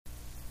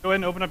Go ahead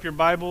and open up your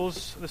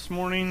Bibles this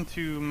morning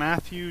to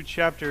Matthew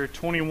chapter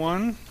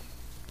 21.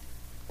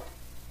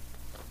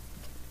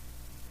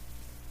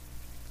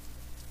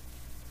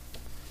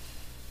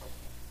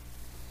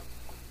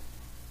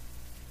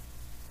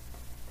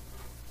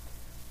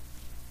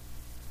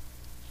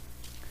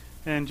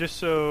 And just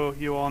so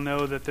you all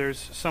know that there's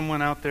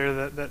someone out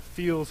there that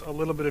feels a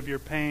little bit of your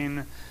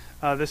pain,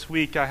 this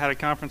week I had a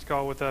conference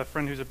call with a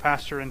friend who's a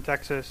pastor in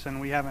Texas, and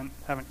we haven't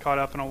caught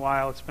up in a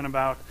while. It's been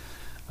about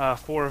 4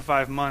 or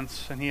 5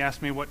 months, and he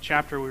asked me what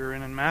chapter we were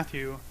in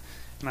Matthew,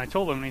 and I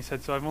told him, and he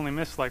said, so I've only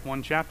missed like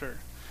one chapter.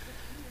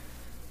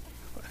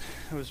 But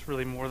it was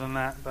really more than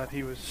that, but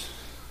he was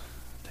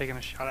taking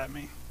a shot at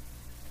me.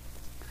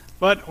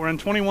 But we're in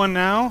 21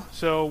 now,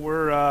 so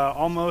we're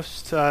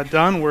almost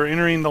done. We're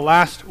entering the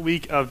last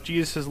week of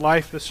Jesus'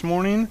 life this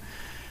morning.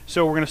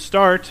 So we're going to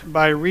start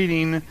by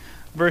reading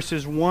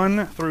verses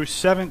 1 through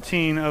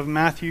 17 of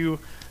Matthew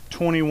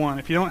 21.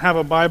 If you don't have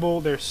a Bible,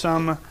 there's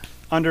some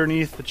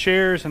underneath the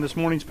chairs, and this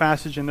morning's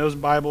passage in those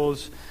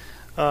Bibles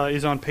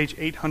is on page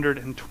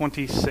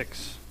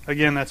 826.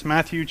 Again, that's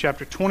Matthew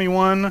chapter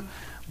 21,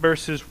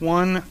 verses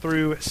 1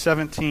 through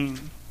 17.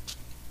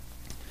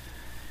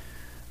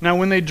 Now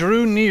when they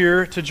drew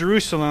near to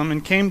Jerusalem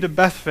and came to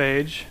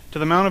Bethphage, to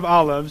the Mount of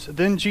Olives,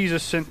 then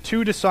Jesus sent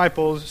 2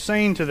 disciples,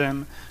 saying to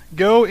them,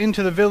 Go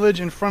into the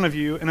village in front of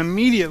you, and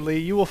immediately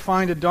you will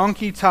find a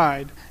donkey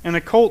tied, and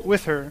a colt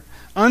with her.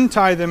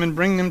 Untie them and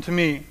bring them to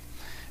me.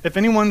 If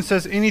anyone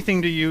says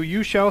anything to you,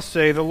 you shall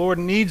say, The Lord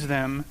needs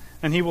them,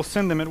 and he will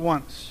send them at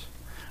once.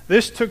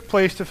 This took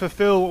place to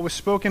fulfill what was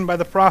spoken by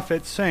the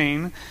prophet,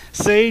 saying,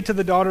 Say to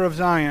the daughter of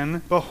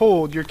Zion,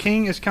 Behold, your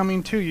king is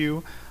coming to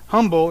you,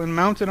 humble and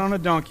mounted on a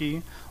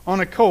donkey, on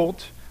a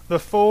colt, the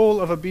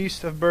foal of a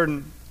beast of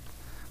burden.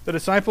 The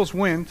disciples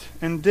went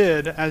and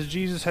did as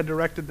Jesus had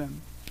directed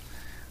them.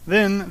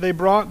 Then they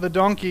brought the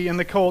donkey and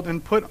the colt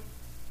and put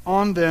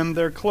on them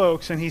their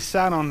cloaks, and he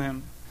sat on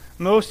them.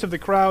 Most of the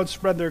crowd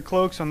spread their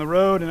cloaks on the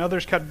road, and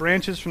others cut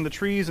branches from the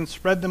trees and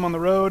spread them on the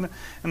road.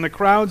 And the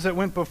crowds that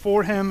went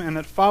before him and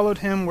that followed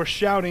him were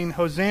shouting,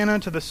 Hosanna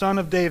to the Son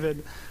of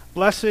David.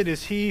 Blessed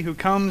is he who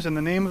comes in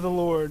the name of the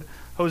Lord.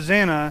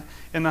 Hosanna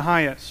in the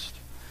highest.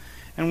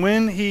 And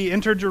when he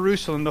entered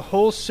Jerusalem, the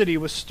whole city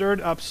was stirred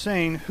up,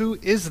 saying, Who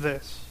is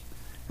this?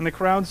 And the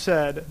crowd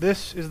said,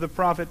 This is the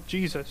prophet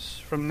Jesus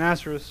from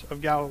Nazareth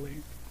of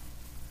Galilee.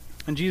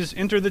 And Jesus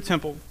entered the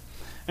temple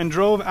and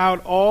drove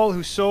out all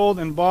who sold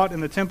and bought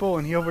in the temple,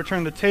 and he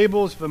overturned the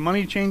tables of the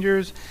money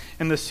changers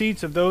and the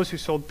seats of those who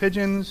sold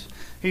pigeons.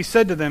 He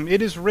said to them,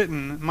 It is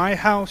written, My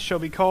house shall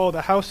be called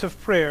a house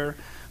of prayer,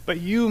 but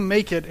you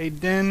make it a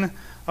den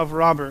of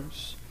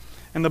robbers.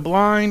 And the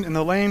blind and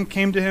the lame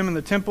came to him in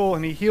the temple,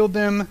 and he healed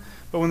them.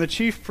 But when the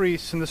chief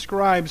priests and the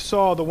scribes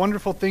saw the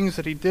wonderful things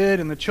that he did,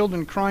 and the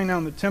children crying out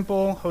in the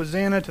temple,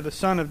 Hosanna to the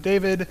Son of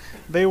David,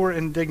 they were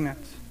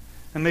indignant.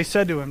 And they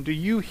said to him, Do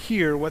you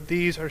hear what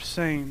these are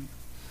saying?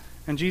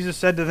 And Jesus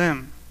said to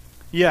them,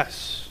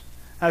 Yes.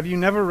 Have you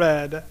never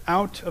read,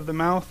 Out of the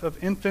mouth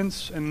of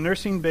infants and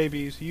nursing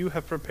babies you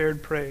have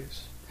prepared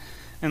praise?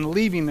 And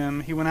leaving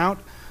them, he went out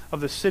of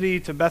the city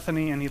to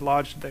Bethany, and he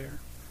lodged there.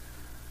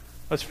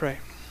 Let's pray.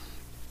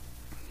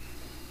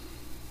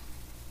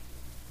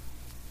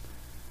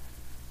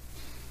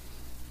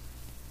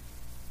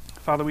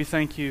 Father, we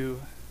thank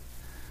you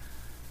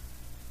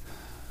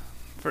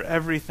for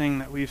everything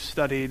that we've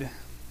studied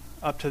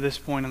up to this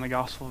point in the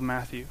Gospel of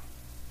Matthew.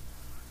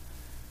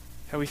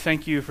 God, we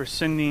thank you for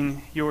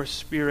sending your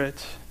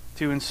Spirit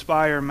to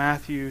inspire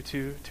Matthew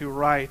to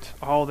write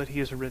all that he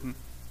has written.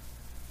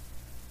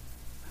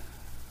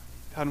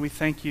 God, we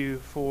thank you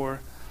for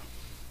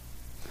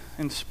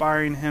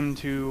inspiring him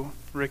to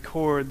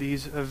record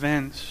these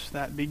events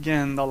that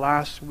begin the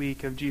last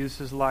week of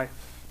Jesus'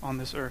 life on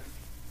this earth.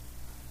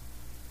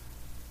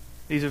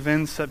 These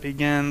events that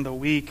begin the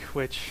week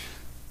which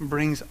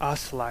brings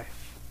us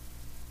life.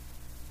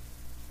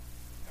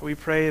 We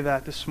pray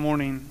that this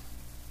morning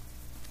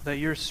that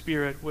your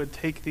Spirit would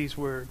take these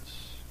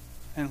words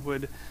and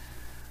would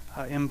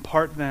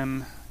impart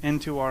them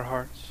into our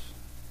hearts.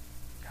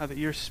 God, that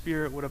your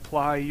Spirit would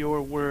apply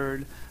your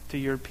word to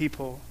your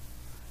people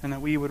and that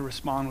we would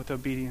respond with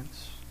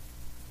obedience.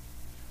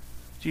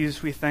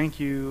 Jesus, we thank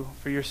you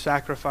for your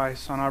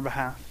sacrifice on our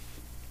behalf.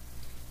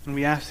 And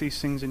we ask these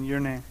things in your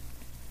name.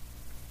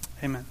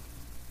 Amen.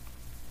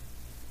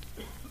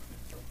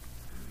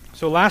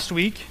 So last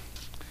week,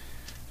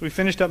 we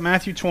finished up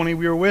Matthew 20.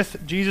 We were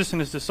with Jesus and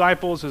his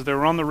disciples as they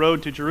were on the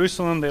road to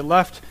Jerusalem. They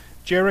left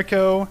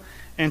Jericho,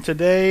 and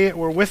today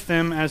we're with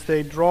them as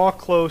they draw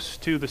close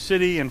to the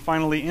city and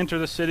finally enter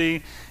the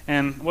city.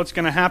 And what's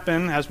going to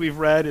happen, as we've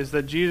read, is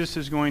that Jesus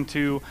is going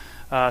to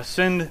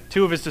send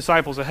 2 of his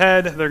disciples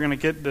ahead. They're going to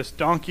get this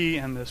donkey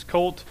and this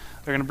colt.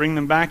 They're going to bring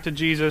them back to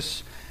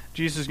Jesus.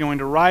 Jesus is going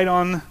to ride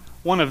on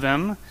one of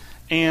them,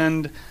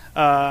 and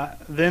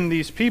then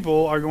these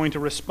people are going to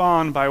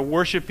respond by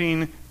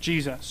worshiping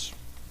Jesus.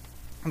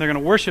 They're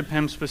going to worship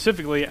him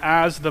specifically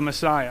as the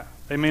Messiah.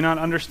 They may not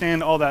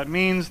understand all that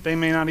means. They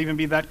may not even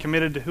be that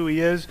committed to who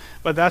he is,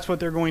 but that's what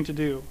they're going to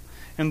do.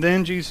 and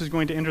then Jesus is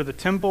going to enter the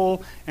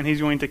temple, and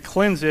he's going to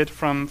cleanse it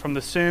from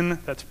the sin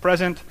that's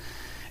present.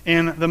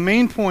 And the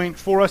main point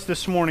for us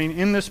this morning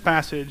in this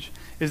passage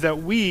is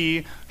that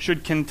we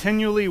should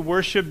continually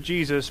worship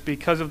Jesus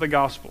because of the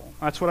gospel.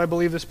 That's what I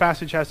believe this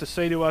passage has to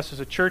say to us as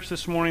a church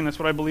this morning. That's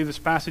what I believe this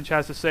passage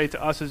has to say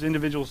to us as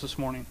individuals this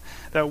morning.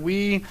 That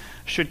we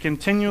should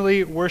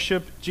continually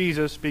worship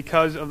Jesus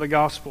because of the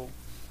gospel.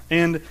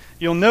 And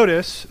you'll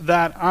notice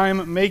that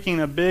I'm making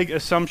a big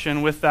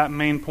assumption with that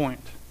main point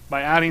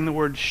by adding the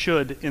word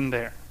should in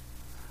there.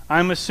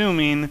 I'm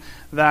assuming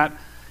that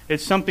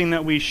it's something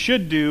that we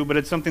should do, but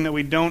it's something that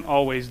we don't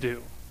always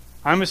do.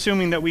 I'm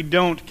assuming that we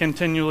don't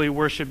continually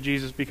worship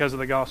Jesus because of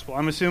the gospel.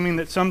 I'm assuming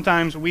that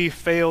sometimes we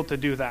fail to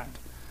do that.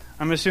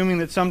 I'm assuming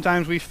that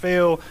sometimes we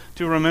fail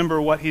to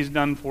remember what he's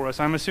done for us.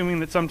 I'm assuming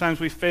that sometimes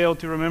we fail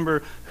to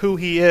remember who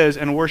he is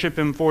and worship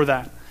him for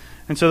that.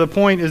 And so the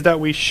point is that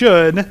we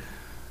should,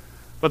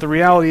 but the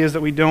reality is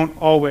that we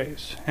don't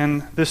always.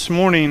 And this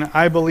morning,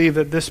 I believe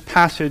that this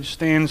passage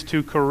stands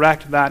to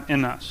correct that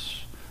in us.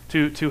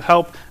 To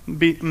help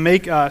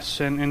make us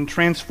and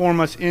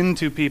transform us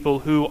into people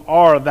who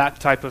are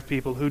that type of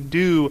people, who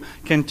do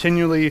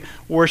continually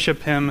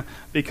worship him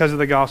because of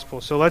the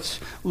gospel. So let's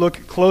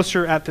look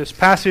closer at this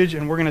passage,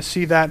 and we're going to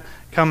see that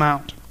come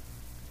out.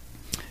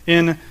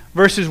 In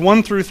verses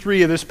 1 through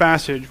 3 of this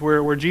passage,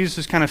 where Jesus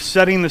is kind of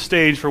setting the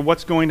stage for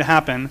what's going to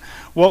happen,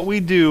 what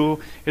we do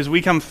is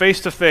we come face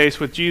to face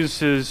with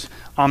Jesus'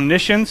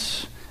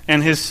 omniscience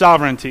and his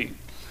sovereignty.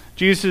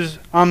 Jesus'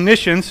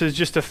 omniscience is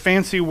just a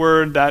fancy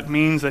word that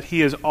means that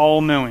he is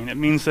all-knowing. It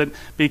means that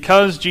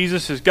because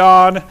Jesus is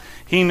God,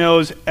 he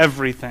knows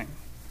everything.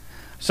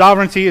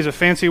 Sovereignty is a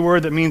fancy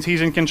word that means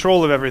he's in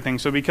control of everything.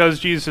 So because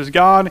Jesus is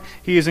God,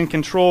 he is in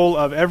control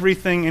of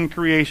everything in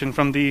creation,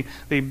 from the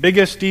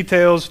biggest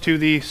details to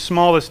the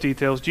smallest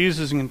details.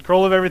 Jesus is in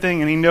control of everything,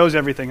 and he knows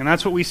everything. And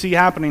that's what we see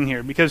happening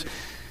here, because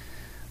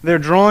they're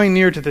drawing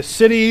near to the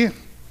city,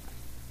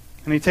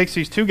 and he takes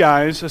these two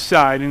guys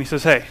aside, and he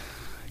says, hey,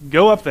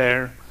 go up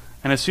there,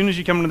 and as soon as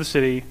you come into the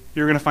city,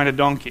 you're going to find a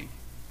donkey.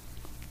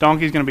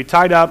 Donkey's going to be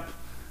tied up,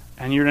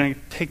 and you're going to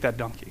take that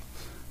donkey.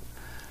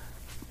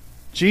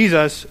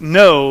 Jesus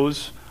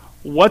knows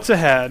what's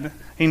ahead.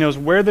 He knows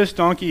where this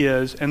donkey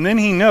is, and then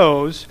he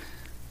knows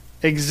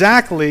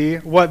exactly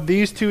what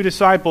these two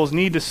disciples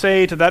need to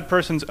say to that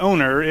person's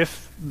owner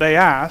if they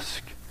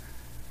ask,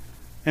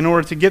 in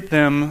order to get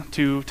them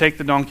to take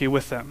the donkey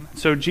with them.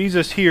 So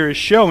Jesus here is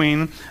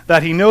showing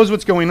that he knows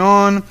what's going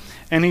on,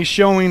 and he's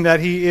showing that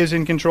he is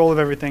in control of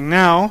everything.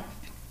 Now,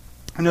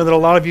 I know that a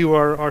lot of you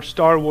are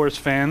Star Wars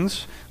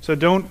fans, so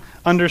don't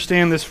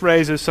understand this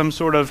phrase as some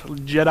sort of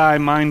Jedi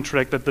mind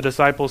trick that the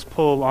disciples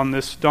pull on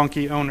this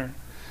donkey owner.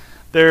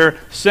 They're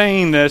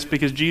saying this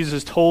because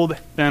Jesus told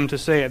them to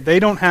say it. They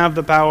don't have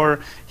the power,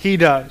 he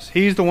does.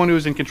 He's the one who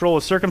is in control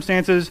of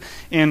circumstances,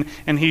 and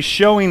he's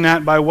showing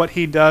that by what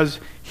he does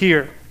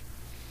here.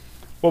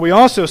 What we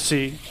also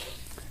see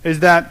is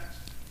that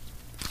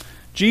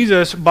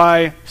Jesus,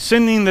 by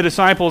sending the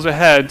disciples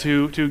ahead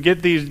to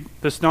get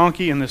this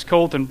donkey and this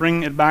colt and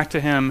bring it back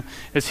to him,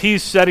 is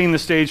he's setting the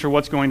stage for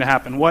what's going to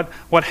happen.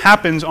 What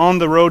happens on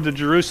the road to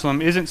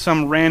Jerusalem isn't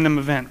some random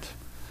event.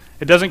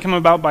 It doesn't come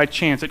about by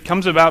chance. It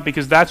comes about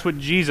because that's what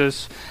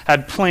Jesus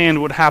had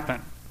planned would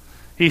happen.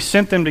 He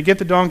sent them to get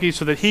the donkey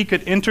so that he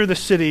could enter the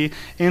city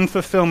in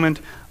fulfillment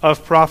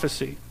of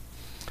prophecy.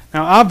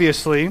 Now,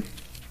 obviously,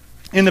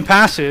 in the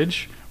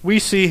passage, we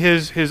see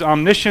his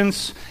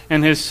omniscience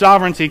and his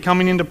sovereignty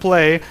coming into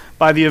play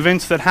by the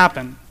events that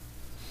happen.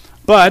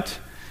 But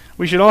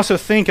we should also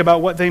think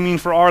about what they mean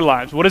for our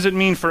lives. What does it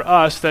mean for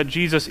us that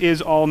Jesus is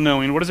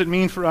all-knowing? What does it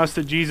mean for us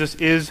that Jesus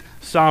is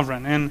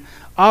sovereign? And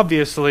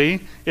obviously,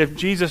 if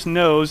Jesus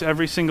knows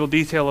every single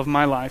detail of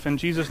my life, and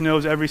Jesus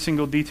knows every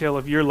single detail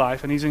of your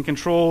life, and he's in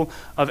control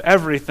of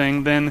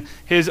everything, then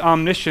his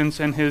omniscience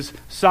and his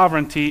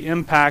sovereignty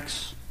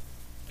impacts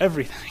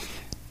everything.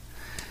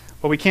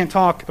 But we can't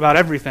talk about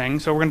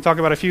everything, so we're going to talk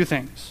about a few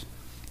things.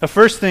 The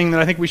first thing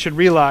that I think we should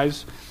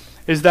realize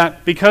is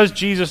that because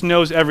Jesus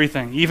knows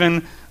everything,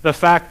 even the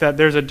fact that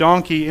there's a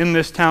donkey in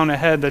this town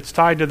ahead that's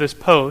tied to this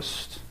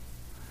post,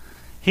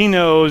 he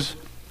knows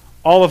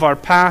all of our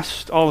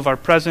past, all of our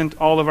present,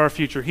 all of our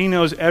future. He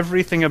knows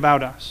everything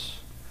about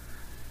us.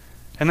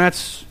 And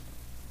that's,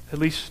 at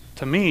least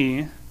to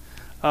me,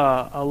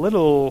 a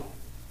little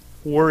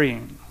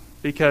worrying,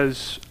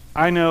 because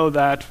I know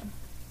that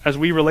as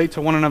we relate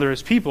to one another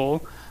as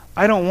people,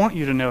 I don't want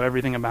you to know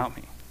everything about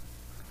me.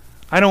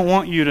 I don't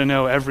want you to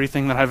know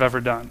everything that I've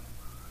ever done.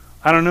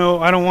 I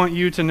don't want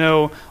you to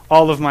know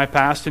all of my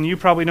past, and you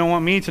probably don't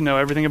want me to know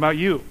everything about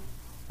you.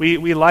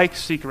 We like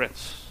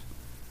secrets.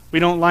 We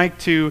don't like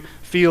to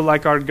feel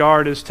like our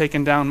guard is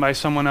taken down by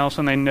someone else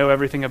and they know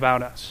everything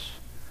about us.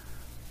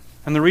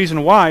 And the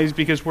reason why is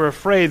because we're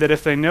afraid that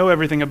if they know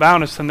everything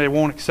about us, then they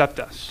won't accept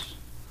us.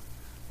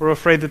 We're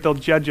afraid that they'll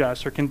judge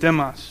us or condemn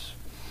us.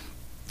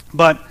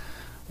 But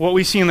what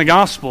we see in the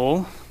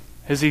gospel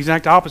is the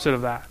exact opposite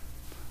of that.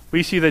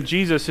 We see that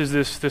Jesus is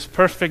this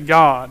perfect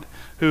God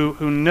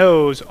who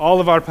knows all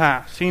of our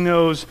past. He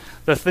knows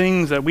the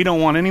things that we don't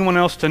want anyone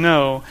else to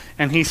know,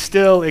 and he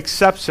still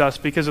accepts us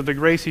because of the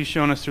grace he's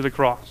shown us through the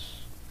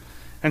cross.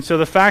 And so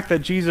the fact that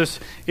Jesus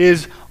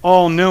is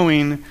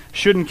all-knowing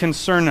shouldn't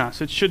concern us.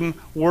 It shouldn't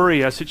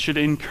worry us. It should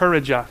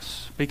encourage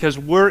us because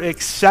we're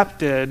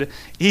accepted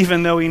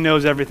even though he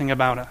knows everything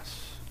about us.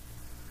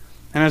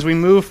 And as we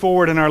move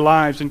forward in our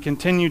lives and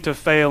continue to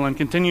fail and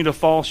continue to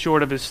fall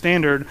short of his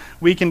standard,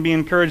 we can be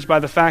encouraged by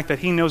the fact that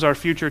he knows our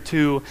future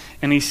too,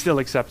 and he still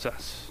accepts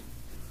us.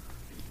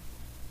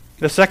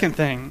 The second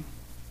thing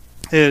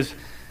is,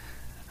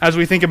 as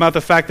we think about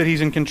the fact that he's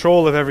in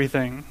control of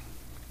everything,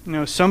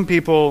 some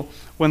people,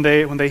 when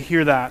they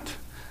hear that,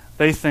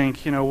 they think,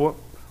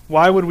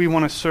 why would we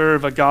want to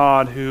serve a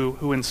God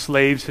who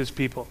enslaves his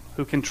people,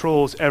 who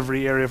controls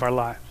every area of our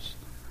lives?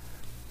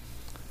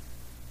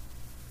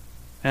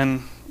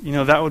 And,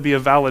 that would be a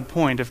valid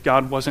point if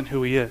God wasn't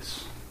who he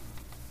is.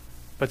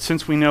 But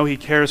since we know he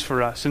cares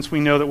for us, since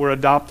we know that we're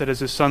adopted as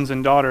his sons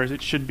and daughters,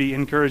 it should be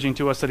encouraging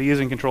to us that he is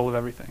in control of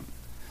everything.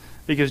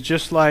 Because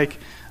just like,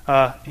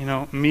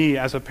 me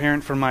as a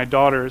parent for my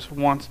daughters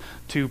want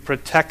to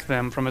protect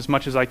them from as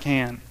much as I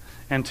can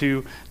and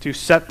to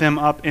set them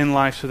up in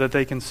life so that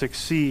they can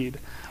succeed,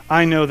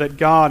 I know that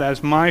God,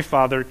 as my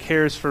Father,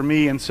 cares for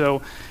me, and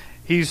so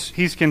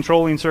he's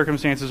controlling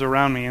circumstances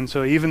around me. And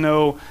so even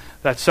though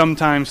that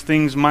sometimes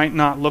things might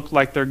not look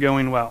like they're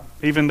going well,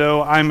 even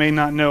though I may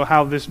not know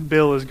how this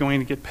bill is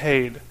going to get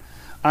paid,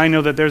 I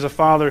know that there's a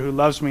Father who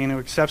loves me and who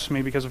accepts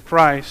me because of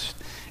Christ,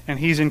 and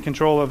he's in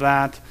control of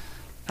that,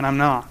 and I'm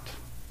not.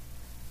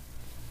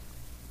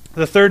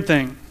 The third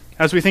thing,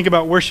 as we think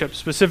about worship,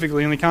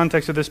 specifically in the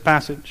context of this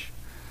passage,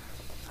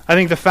 I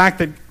think the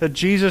fact that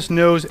Jesus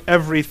knows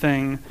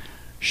everything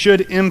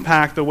should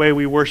impact the way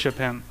we worship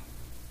him.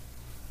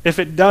 If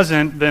it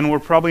doesn't, then we're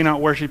probably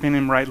not worshiping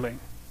him rightly.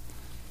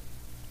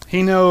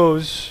 He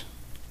knows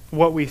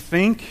what we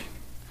think,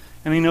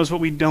 and he knows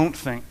what we don't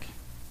think.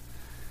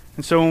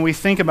 And so when we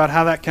think about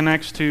how that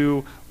connects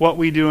to what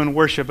we do in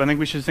worship, I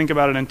think we should think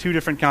about it in two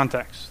different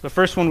contexts. The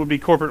first one would be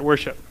corporate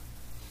worship.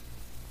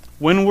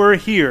 When we're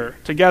here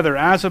together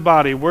as a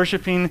body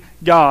worshiping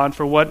God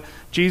for what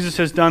Jesus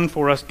has done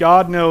for us,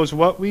 God knows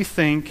what we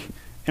think,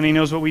 and he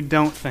knows what we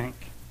don't think.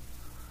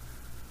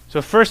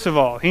 So first of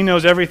all, he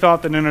knows every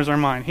thought that enters our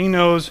mind. He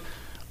knows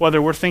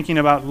whether we're thinking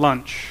about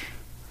lunch,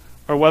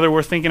 or whether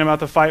we're thinking about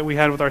the fight we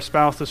had with our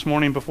spouse this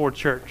morning before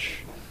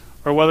church,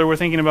 or whether we're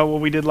thinking about what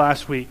we did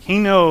last week. He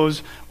knows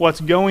what's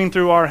going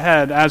through our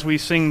head as we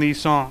sing these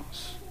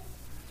songs.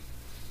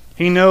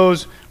 He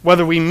knows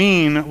whether we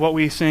mean what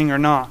we sing or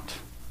not.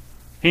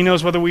 He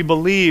knows whether we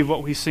believe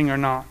what we sing or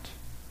not.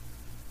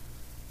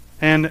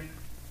 And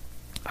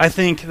I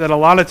think that a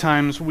lot of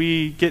times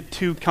we get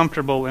too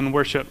comfortable in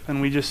worship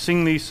and we just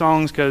sing these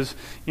songs because,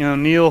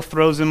 Neil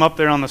throws them up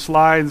there on the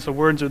slides, the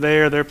words are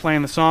there, they're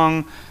playing the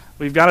song.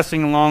 We've got to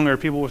sing along or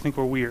people will think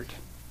we're weird.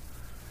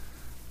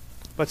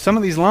 But some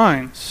of these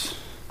lines,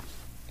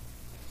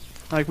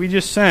 like we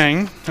just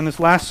sang in this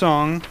last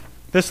song,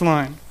 this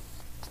line,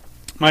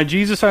 "My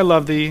Jesus, I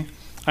love thee,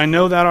 I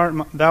know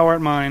that thou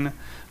art mine,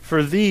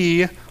 for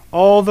thee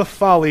all the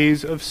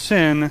follies of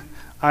sin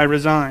I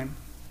resign.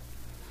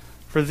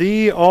 For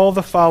thee all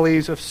the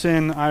follies of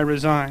sin I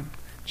resign."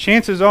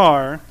 Chances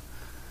are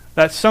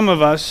that some of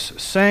us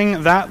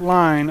sang that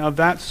line of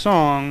that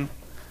song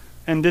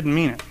and didn't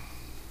mean it.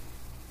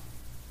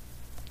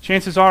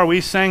 Chances are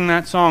we sang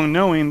that song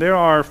knowing there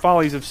are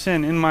follies of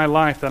sin in my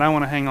life that I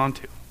want to hang on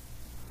to.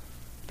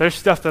 There's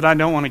stuff that I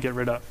don't want to get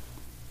rid of.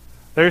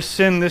 There's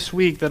sin this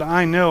week that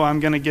I know I'm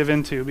going to give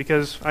into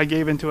because I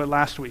gave into it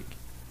last week.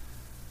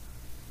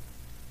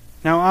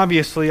 Now,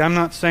 obviously, I'm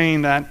not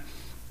saying that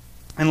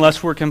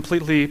unless we're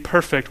completely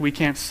perfect, we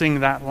can't sing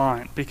that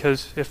line,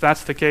 because if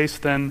that's the case,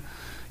 then,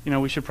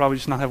 we should probably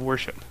just not have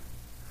worship.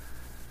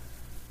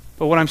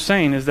 But what I'm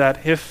saying is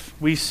that if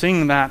we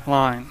sing that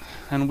line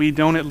and we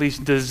don't at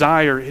least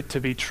desire it to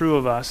be true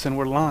of us, then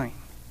we're lying.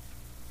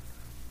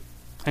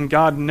 And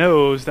God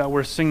knows that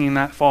we're singing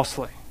that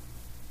falsely.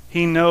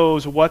 He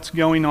knows what's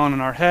going on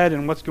in our head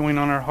and what's going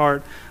on in our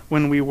heart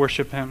when we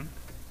worship him.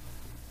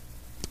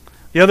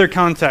 The other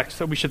context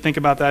that we should think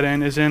about that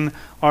in is in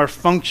our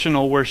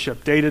functional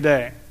worship, day to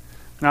day.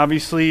 And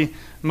obviously,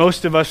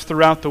 most of us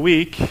throughout the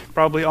week,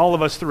 probably all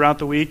of us throughout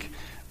the week,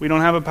 we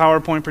don't have a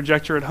PowerPoint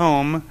projector at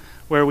home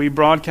where we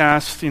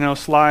broadcast,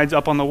 slides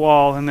up on the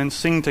wall and then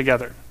sing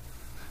together.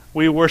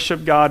 We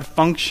worship God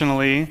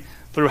functionally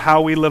through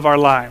how we live our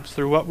lives,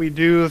 through what we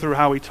do, through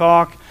how we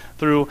talk,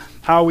 through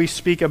how we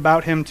speak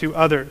about him to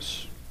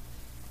others.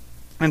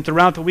 And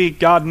throughout the week,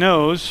 God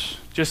knows,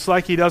 just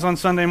like he does on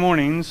Sunday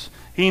mornings,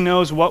 he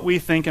knows what we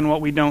think and what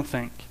we don't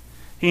think.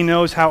 He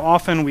knows how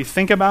often we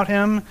think about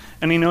him,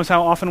 and he knows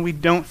how often we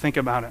don't think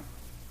about him.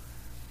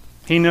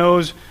 He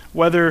knows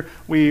whether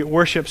we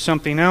worship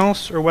something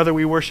else or whether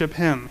we worship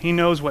him. He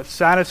knows what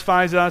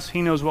satisfies us.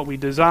 He knows what we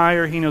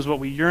desire. He knows what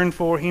we yearn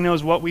for. He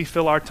knows what we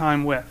fill our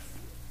time with.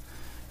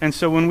 And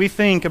so when we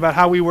think about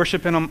how we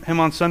worship him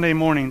on Sunday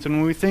mornings, and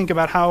when we think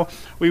about how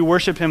we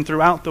worship him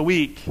throughout the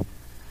week,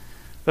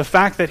 the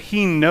fact that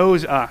he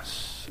knows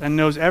us and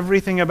knows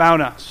everything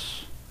about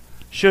us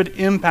should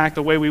impact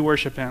the way we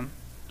worship him.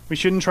 We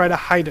shouldn't try to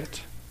hide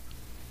it.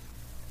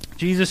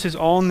 Jesus is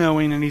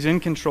all-knowing and he's in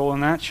control,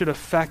 and that should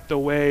affect the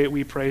way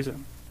we praise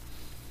him.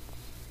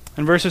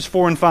 In verses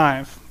 4 and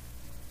 5,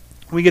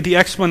 we get the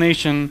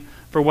explanation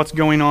for what's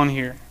going on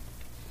here.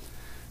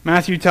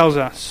 Matthew tells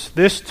us,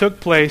 this took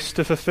place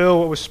to fulfill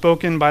what was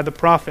spoken by the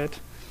prophet.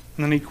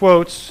 And then he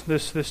quotes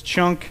this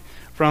chunk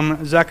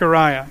from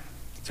Zechariah.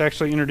 It's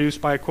actually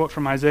introduced by a quote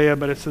from Isaiah,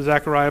 but it's the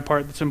Zechariah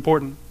part that's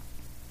important.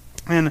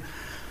 And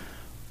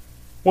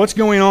what's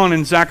going on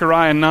in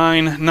Zechariah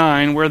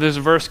 9:9, where this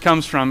verse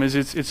comes from, is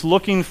it's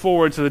looking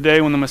forward to the day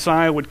when the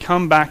Messiah would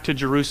come back to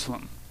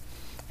Jerusalem.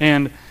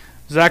 And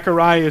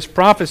Zechariah is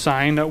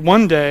prophesying that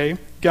one day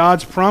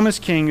God's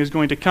promised king is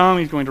going to come,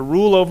 he's going to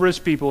rule over his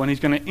people, and he's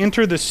going to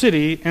enter the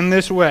city in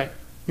this way.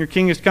 Your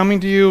king is coming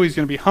to you, he's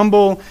going to be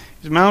humble,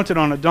 he's mounted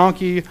on a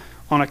donkey,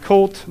 on a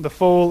colt, the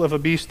foal of a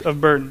beast of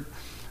burden.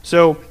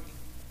 So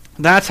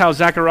that's how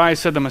Zechariah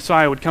said the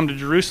Messiah would come to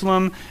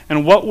Jerusalem,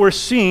 and what we're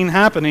seeing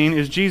happening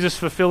is Jesus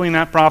fulfilling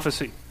that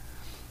prophecy.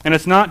 And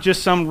it's not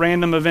just some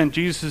random event.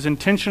 Jesus is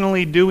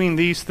intentionally doing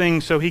these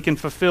things so he can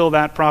fulfill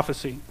that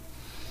prophecy.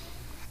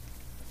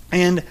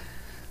 And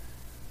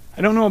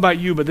I don't know about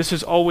you, but this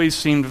has always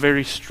seemed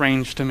very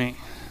strange to me.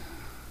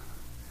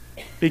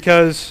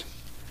 Because,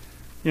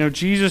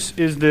 Jesus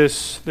is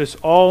this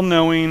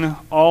all-knowing,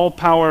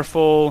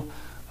 all-powerful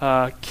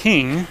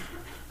king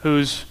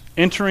who's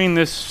entering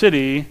this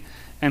city,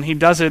 and he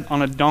does it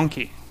on a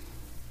donkey.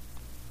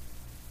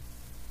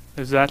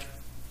 Is that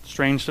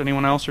strange to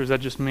anyone else, or is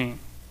that just me?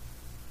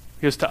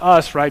 Because to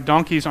us, right,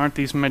 donkeys aren't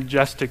these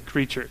majestic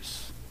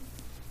creatures.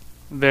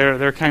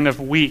 They're kind of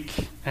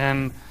weak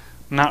and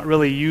not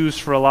really used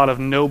for a lot of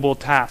noble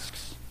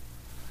tasks.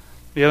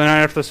 The other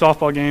night after the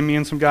softball game, me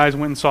and some guys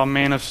went and saw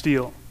Man of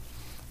Steel.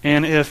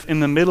 And if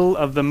in the middle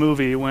of the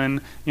movie,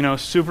 when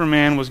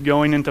Superman was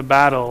going into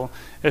battle,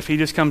 if he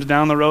just comes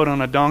down the road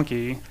on a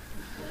donkey,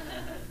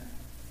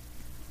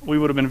 we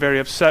would have been very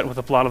upset with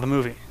the plot of the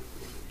movie.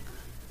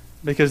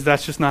 Because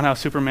that's just not how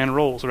Superman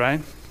rolls,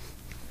 right?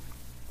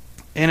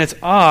 And it's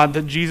odd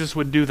that Jesus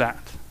would do that.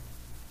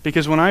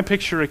 Because when I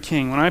picture a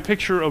king, when I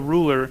picture a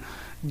ruler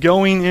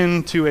going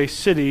into a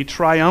city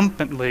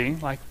triumphantly,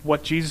 like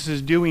what Jesus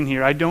is doing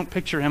here, I don't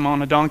picture him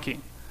on a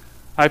donkey.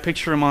 I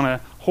picture him on a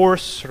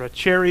horse or a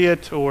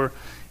chariot or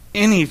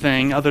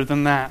anything other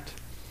than that.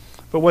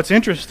 But what's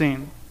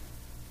interesting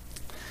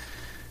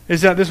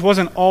is that this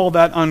wasn't all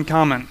that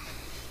uncommon.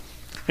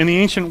 In the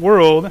ancient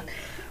world,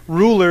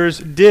 rulers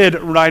did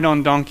ride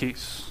on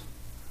donkeys,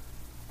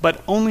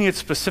 but only at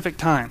specific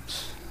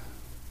times.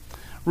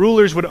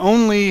 Rulers would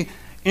only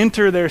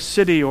enter their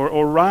city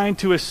or ride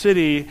to a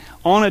city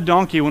on a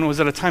donkey when it was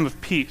at a time of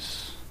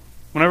peace.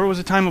 Whenever it was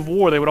a time of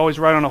war, they would always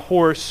ride on a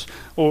horse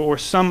or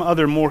some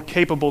other more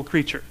capable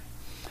creature.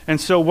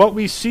 And so what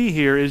we see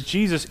here is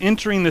Jesus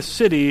entering the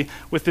city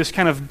with this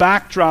kind of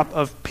backdrop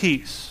of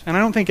peace. And I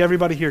don't think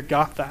everybody here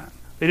got that.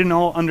 They didn't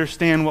all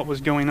understand what was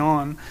going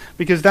on,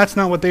 because that's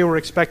not what they were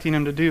expecting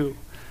him to do.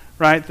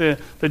 Right?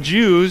 The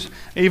Jews,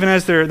 even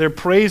as they're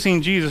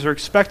praising Jesus, are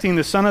expecting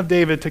the Son of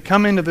David to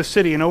come into the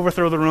city and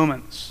overthrow the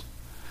Romans.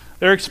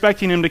 They're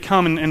expecting him to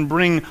come and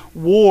bring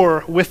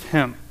war with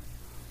him.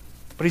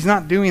 But he's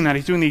not doing that.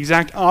 He's doing the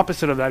exact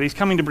opposite of that. He's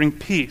coming to bring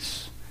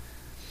peace.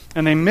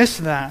 And they miss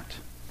that.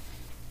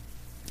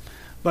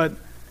 But,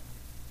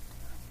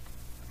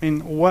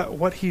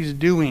 what he's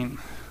doing,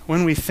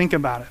 when we think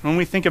about it, when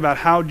we think about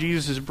how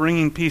Jesus is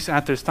bringing peace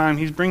at this time,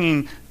 he's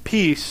bringing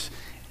peace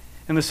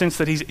in the sense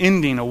that he's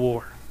ending a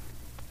war.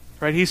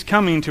 Right? He's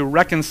coming to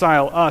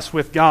reconcile us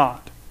with God.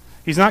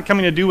 He's not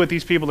coming to do what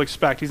these people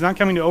expect. He's not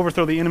coming to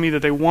overthrow the enemy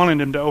that they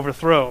wanted him to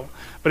overthrow,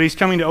 but he's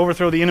coming to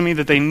overthrow the enemy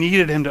that they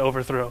needed him to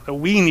overthrow, that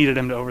we needed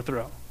him to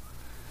overthrow.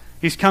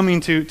 He's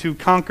coming to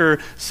conquer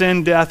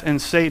sin, death,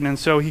 and Satan, and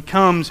so he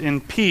comes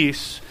in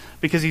peace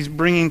because he's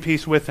bringing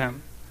peace with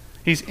him.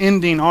 He's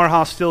ending our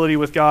hostility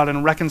with God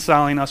and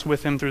reconciling us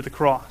with him through the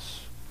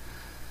cross.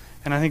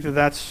 And I think that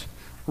that's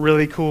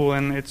really cool,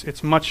 and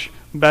it's much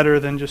better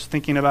than just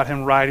thinking about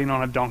him riding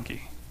on a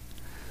donkey.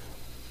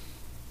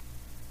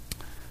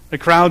 The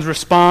crowds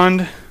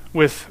respond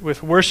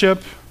with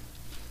worship.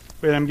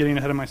 Wait, I'm getting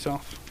ahead of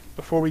myself.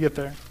 Before we get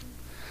there,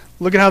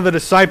 look at how the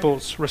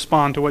disciples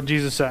respond to what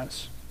Jesus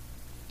says.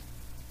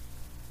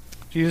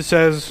 Jesus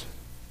says,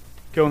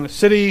 go in the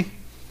city,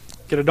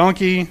 get a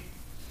donkey.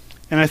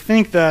 And I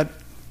think that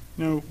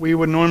we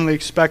would normally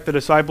expect the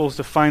disciples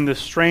to find this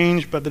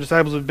strange, but the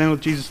disciples have been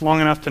with Jesus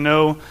long enough to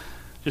know,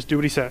 just do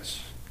what he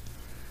says.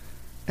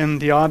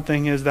 And the odd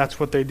thing is that's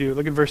what they do.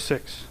 Look at verse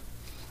 6.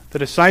 The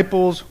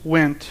disciples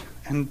went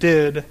and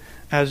did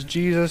as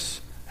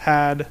Jesus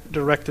had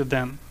directed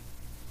them.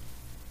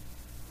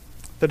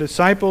 The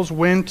disciples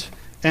went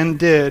and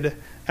did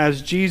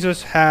as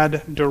Jesus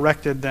had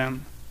directed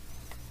them.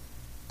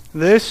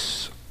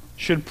 This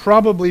should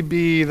probably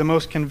be the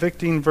most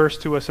convicting verse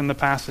to us in the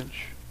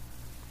passage.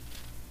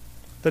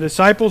 The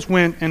disciples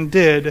went and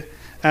did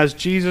as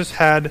Jesus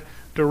had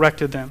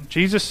directed them.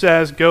 Jesus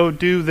says, go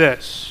do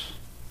this.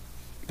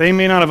 They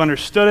may not have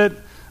understood it.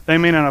 They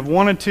may not have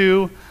wanted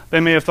to. They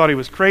may have thought he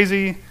was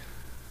crazy.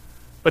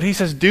 But he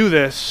says, do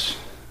this,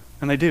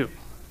 and they do.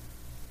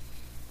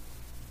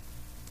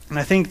 And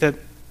I think that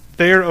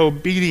their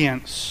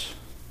obedience,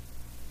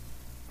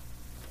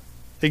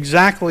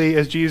 exactly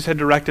as Jesus had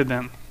directed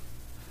them,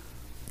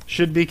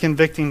 should be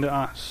convicting to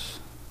us.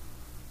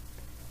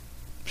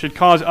 It should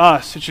cause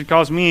us, it should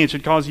cause me, it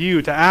should cause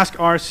you to ask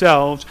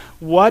ourselves,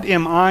 what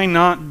am I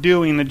not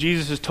doing that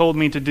Jesus has told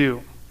me to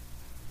do?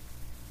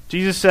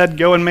 Jesus said,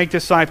 go and make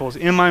disciples.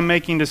 Am I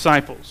making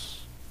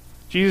disciples?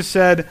 Jesus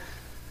said,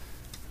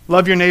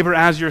 love your neighbor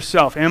as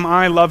yourself. Am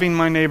I loving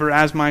my neighbor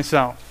as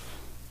myself?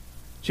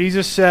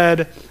 Jesus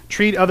said,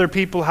 treat other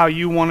people how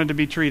you wanted to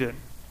be treated.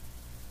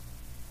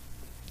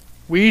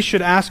 We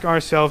should ask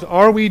ourselves,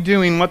 are we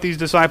doing what these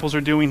disciples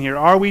are doing here?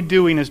 Are we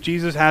doing as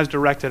Jesus has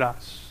directed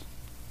us?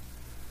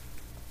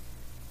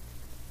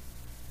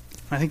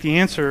 I think the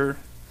answer,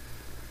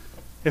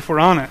 if we're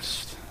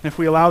honest, if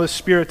we allow the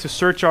Spirit to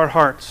search our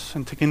hearts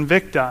and to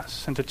convict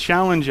us and to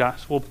challenge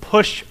us, will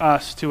push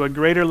us to a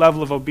greater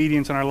level of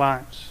obedience in our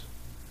lives.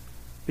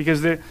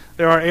 Because there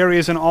are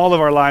areas in all of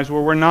our lives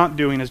where we're not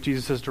doing as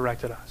Jesus has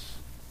directed us.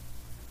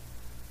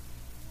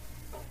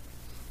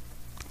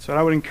 So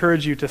I would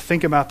encourage you to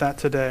think about that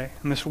today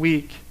and this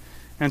week,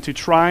 and to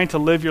try to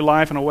live your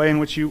life in a way in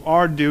which you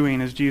are doing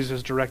as Jesus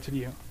has directed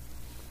you.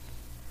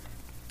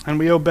 And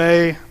we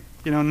obey,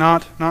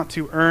 not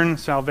to earn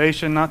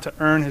salvation, not to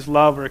earn his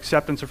love or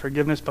acceptance or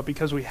forgiveness, but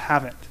because we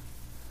have it.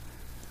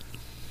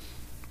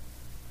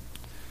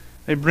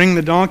 They bring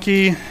the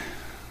donkey.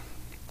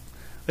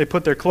 They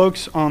put their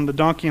cloaks on the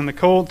donkey and the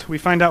colt. We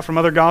find out from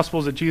other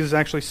Gospels that Jesus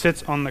actually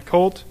sits on the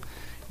colt.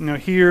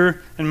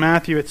 Here in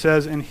Matthew it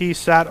says, and he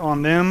sat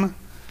on them.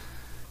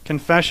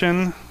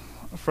 Confession,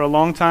 for a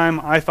long time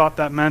I thought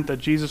that meant that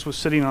Jesus was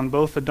sitting on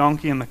both the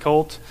donkey and the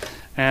colt.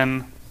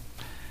 And,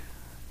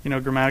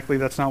 grammatically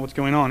that's not what's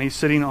going on. He's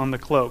sitting on the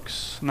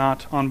cloaks,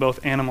 not on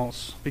both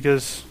animals,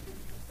 because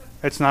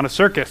it's not a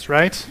circus,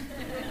 right?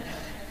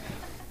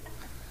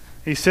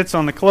 He sits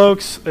on the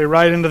cloaks. They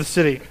ride into the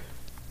city.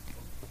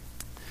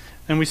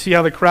 And we see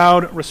how the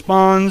crowd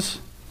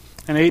responds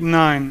in 8 and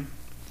 9.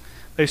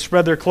 They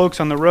spread their cloaks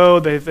on the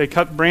road. They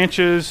cut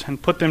branches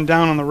and put them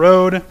down on the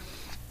road.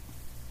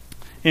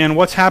 And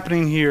what's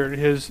happening here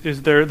is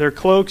their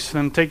cloaks,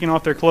 and taking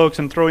off their cloaks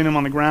and throwing them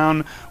on the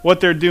ground. What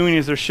they're doing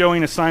is they're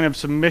showing a sign of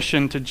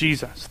submission to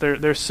Jesus.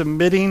 They're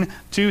submitting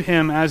to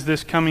him as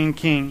this coming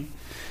king.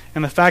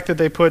 And the fact that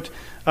they put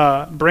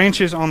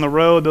branches on the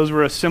road, those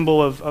were a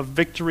symbol of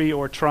victory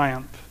or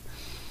triumph.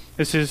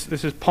 This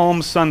is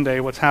Palm Sunday,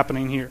 what's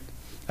happening here.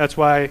 That's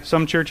why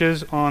some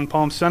churches on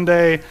Palm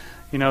Sunday,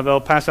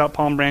 they'll pass out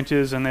palm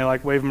branches and they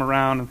wave them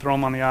around and throw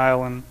them on the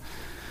aisle, and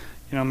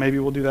maybe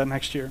we'll do that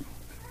next year.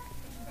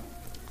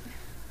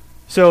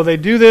 So they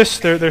do this.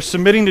 They're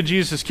submitting to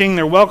Jesus as King.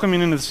 They're welcoming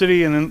into the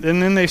city, and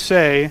then they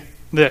say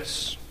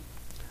this.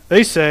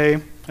 They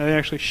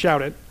actually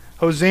shout it,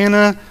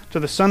 Hosanna to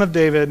the Son of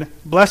David.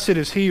 Blessed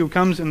is he who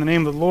comes in the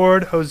name of the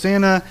Lord.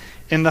 Hosanna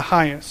in the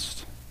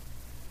highest.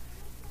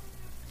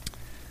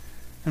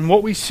 And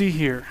what we see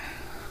here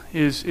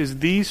is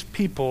these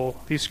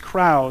people, these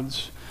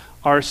crowds,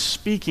 are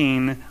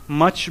speaking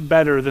much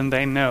better than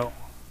they know.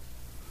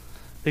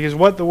 Because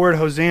what the word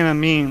Hosanna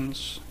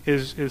means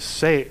is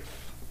save.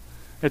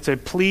 It's a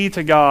plea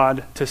to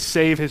God to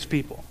save his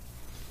people.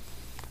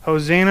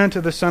 Hosanna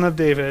to the Son of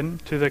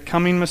David, to the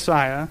coming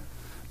Messiah.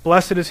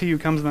 Blessed is he who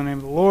comes in the name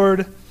of the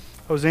Lord.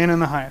 Hosanna in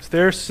the highest.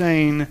 They're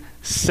saying,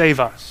 save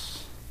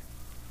us.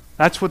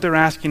 That's what they're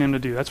asking him to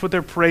do. That's what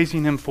they're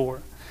praising him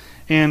for.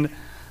 And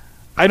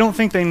I don't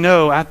think they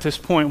know at this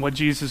point what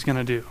Jesus is going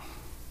to do.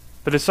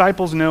 The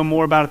disciples know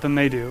more about it than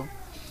they do.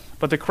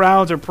 But the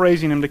crowds are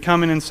praising him to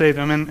come in and save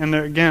them. And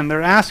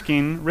they're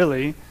asking,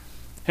 really,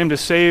 him to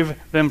save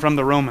them from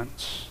the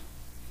Romans.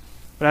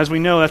 But as we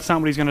know, that's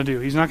not what he's going to do.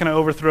 He's not going to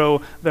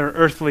overthrow their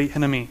earthly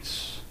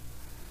enemies.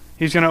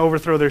 He's going to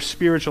overthrow their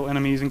spiritual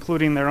enemies,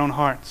 including their own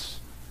hearts.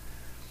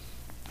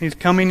 He's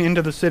coming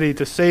into the city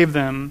to save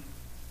them,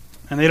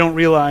 and they don't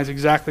realize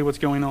exactly what's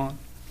going on.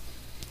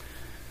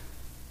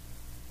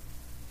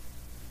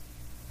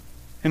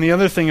 And the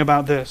other thing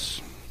about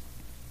this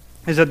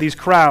is that these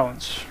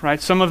crowds,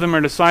 right? Some of them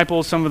are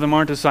disciples, some of them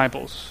aren't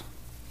disciples.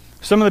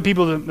 Some of the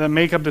people that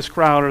make up this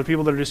crowd are the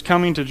people that are just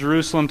coming to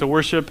Jerusalem to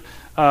worship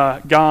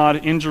God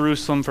in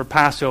Jerusalem for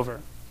Passover.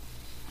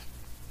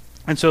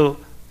 And so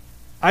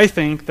I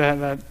think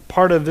that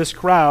part of this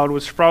crowd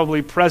was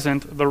probably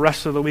present the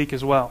rest of the week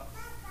as well.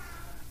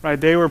 Right?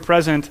 They were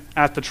present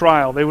at the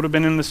trial. They would have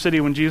been in the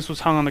city when Jesus was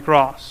hung on the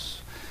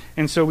cross.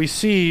 And so we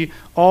see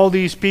all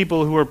these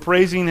people who are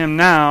praising him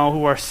now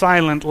who are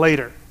silent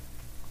later.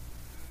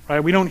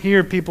 Right? We don't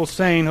hear people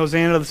saying,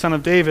 Hosanna to the Son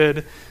of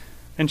David,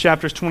 in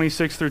chapters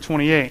 26 through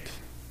 28.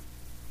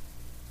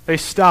 They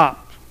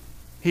stop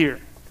here.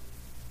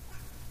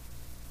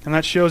 And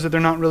that shows that they're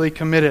not really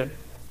committed.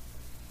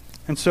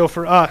 And so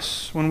for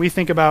us, when we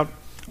think about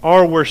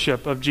our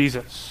worship of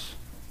Jesus,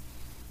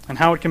 and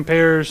how it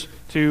compares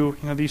to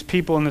these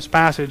people in this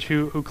passage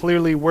who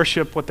clearly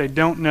worship what they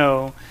don't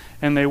know,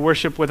 and they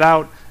worship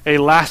without a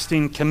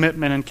lasting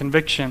commitment and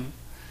conviction,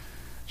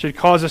 should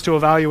cause us to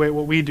evaluate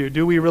what we do.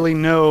 Do we really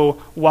know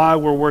why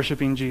we're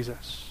worshiping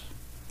Jesus?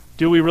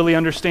 Do we really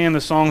understand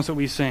the songs that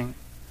we sing?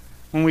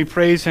 When we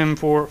praise him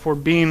for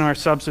being our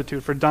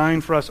substitute, for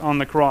dying for us on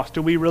the cross,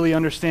 do we really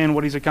understand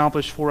what he's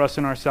accomplished for us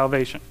in our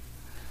salvation?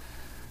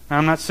 Now,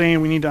 I'm not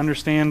saying we need to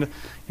understand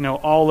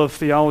all of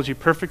theology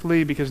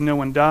perfectly, because no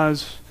one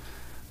does,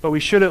 but we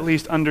should at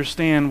least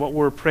understand what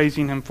we're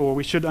praising him for.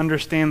 We should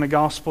understand the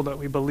gospel that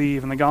we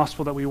believe and the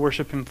gospel that we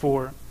worship him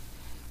for.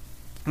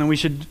 And we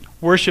should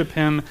worship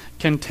him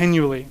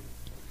continually,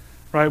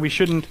 right? We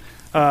shouldn't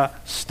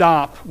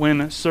stop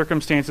when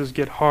circumstances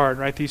get hard,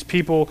 right? These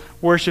people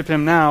worship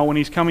him now when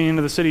he's coming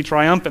into the city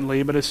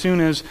triumphantly, but as soon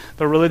as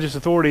the religious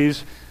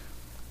authorities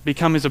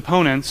become his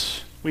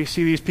opponents, we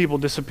see these people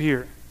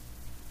disappear,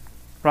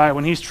 right?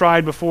 When he's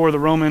tried before the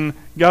Roman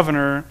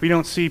governor, we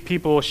don't see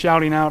people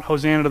shouting out,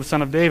 "Hosanna to the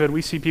Son of David."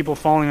 We see people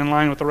falling in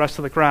line with the rest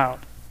of the crowd.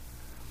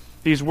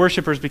 These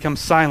worshipers become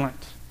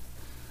silent.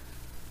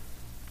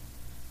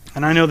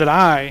 And I know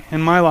that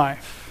in my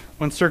life,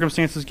 when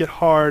circumstances get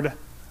hard,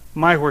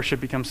 my worship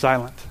becomes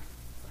silent.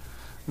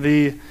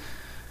 A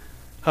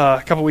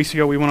couple weeks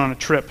ago, we went on a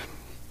trip,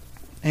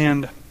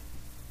 and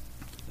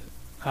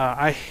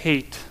I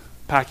hate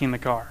packing the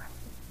car.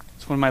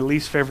 It's one of my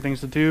least favorite things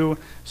to do,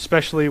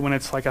 especially when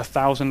it's like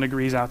 1,000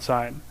 degrees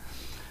outside.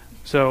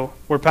 So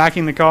we're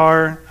packing the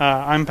car,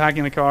 I'm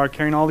packing the car,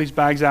 carrying all these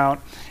bags out,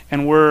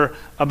 and we're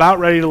about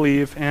ready to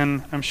leave,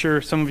 and I'm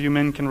sure some of you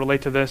men can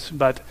relate to this,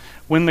 but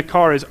when the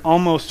car is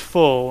almost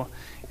full,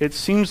 it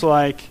seems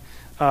like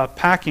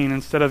packing,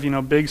 instead of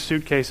big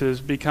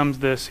suitcases, becomes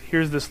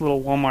here's this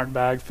little Walmart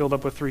bag filled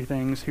up with 3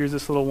 things, here's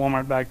this little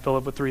Walmart bag filled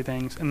up with 3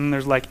 things, and then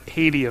there's like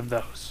 80 of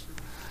those.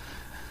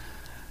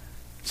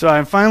 So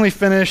I'm finally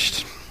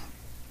finished,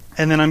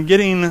 and then I'm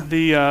getting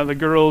the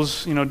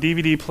girls'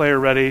 DVD player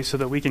ready so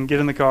that we can get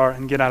in the car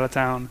and get out of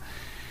town.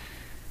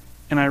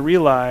 And I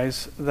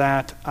realize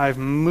that I've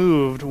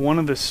moved one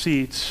of the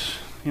seats,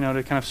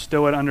 to kind of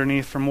stow it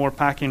underneath for more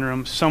packing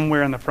room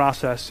somewhere in the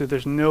process, so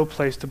there's no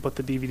place to put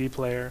the DVD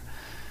player.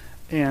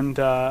 And,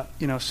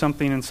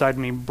 something inside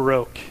me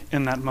broke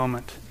in that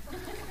moment.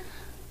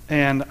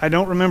 And I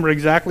don't remember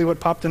exactly what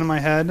popped into my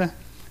head,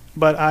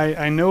 but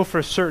I know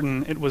for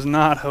certain it was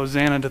not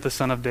 "Hosanna to the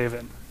Son of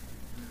David."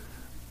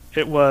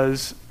 It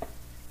was,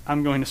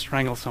 "I'm going to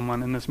strangle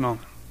someone in this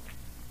moment."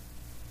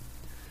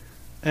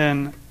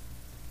 And,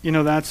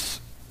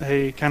 that's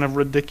a kind of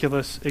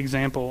ridiculous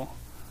example.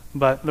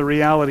 But the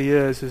reality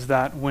is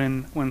that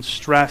when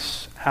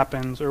stress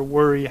happens, or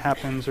worry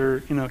happens,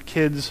 or,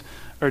 kids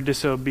are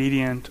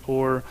disobedient,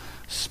 or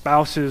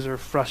spouses are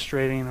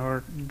frustrating,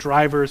 or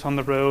drivers on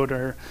the road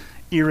are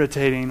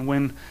irritating,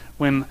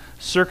 when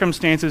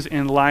circumstances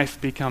in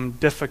life become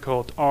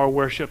difficult, our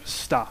worship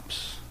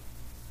stops.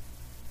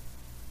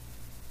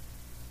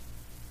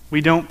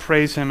 We don't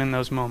praise him in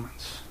those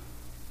moments.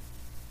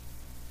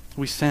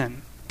 We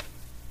sin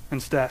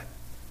instead.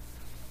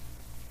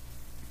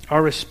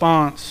 Our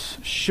response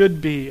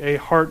should be a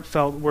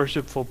heartfelt,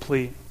 worshipful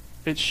plea.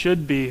 It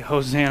should be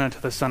 "Hosanna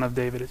to the Son of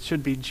David." It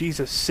should be,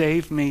 "Jesus,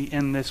 save me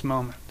in this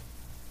moment.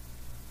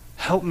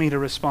 Help me to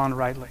respond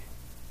rightly."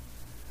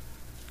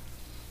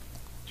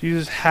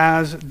 Jesus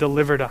has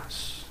delivered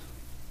us,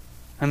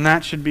 and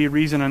that should be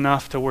reason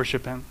enough to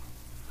worship him.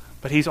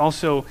 But he's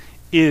also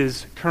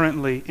is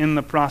currently in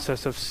the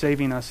process of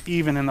saving us,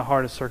 even in the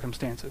hardest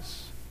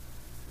circumstances.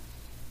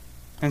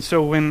 And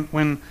so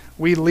when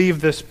we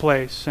leave this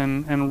place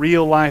and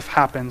real life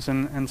happens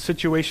and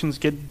situations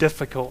get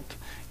difficult,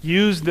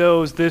 use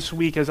those this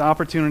week as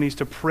opportunities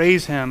to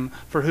praise him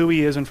for who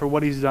he is and for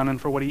what he's done and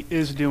for what he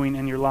is doing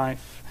in your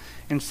life,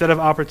 instead of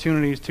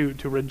opportunities to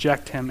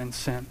reject him and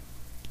sin.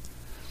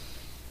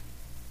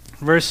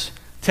 Verse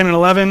 10 and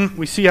 11,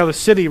 we see how the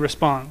city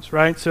responds,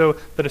 right? So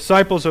the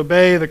disciples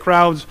obey, the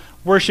crowds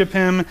worship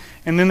him,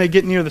 and then they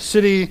get near the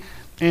city,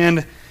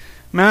 and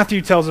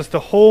Matthew tells us the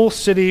whole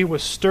city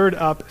was stirred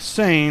up,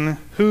 saying,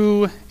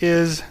 "Who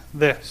is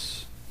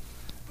this?"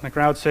 And the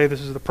crowd say, "This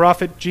is the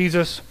prophet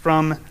Jesus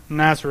from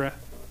Nazareth."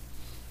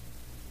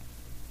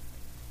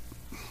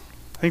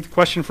 I think the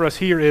question for us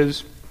here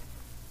is,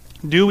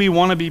 do we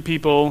want to be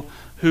people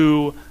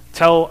who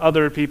tell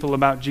other people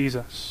about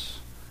Jesus?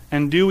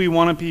 And do we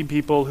want to be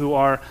people who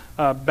are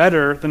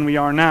better than we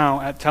are now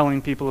at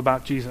telling people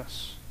about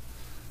Jesus?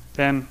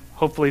 Then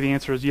hopefully the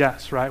answer is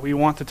yes, right? We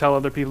want to tell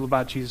other people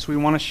about Jesus. We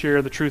want to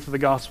share the truth of the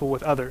gospel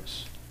with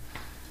others.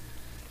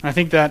 And I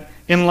think that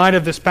in light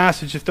of this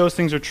passage, if those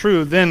things are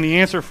true, then the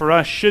answer for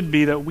us should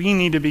be that we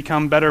need to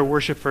become better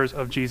worshipers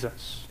of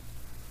Jesus.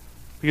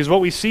 Because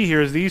what we see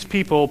here is these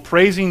people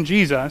praising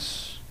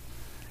Jesus,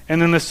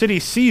 and then the city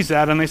sees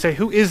that and they say,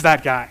 "Who is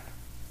that guy?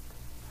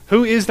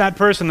 Who is that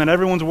person that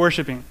everyone's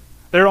worshiping?"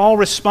 They're all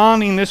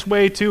responding this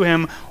way to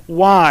him.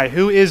 Why?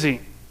 Who is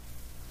he?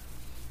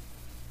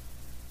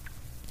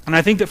 And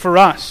I think that for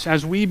us,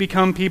 as we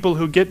become people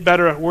who get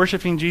better at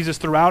worshiping Jesus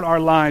throughout our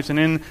lives and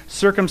in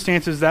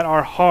circumstances that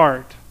are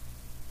hard,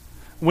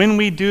 when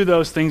we do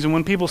those things and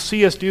when people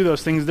see us do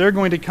those things, they're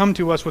going to come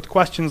to us with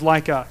questions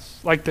like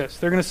this.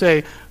 They're going to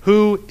say,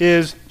 "Who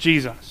is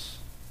Jesus?"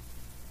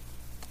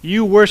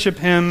 You worship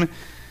him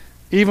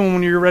even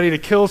when you're ready to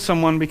kill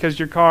someone because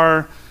your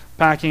car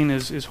packing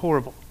is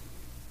horrible.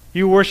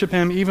 You worship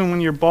him even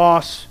when your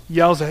boss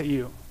yells at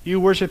you. You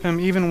worship him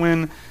even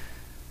when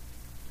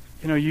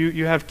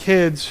you have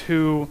kids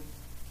who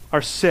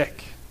are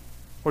sick,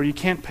 or you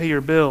can't pay your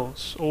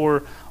bills,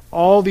 or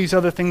all these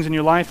other things in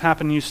your life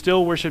happen and you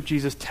still worship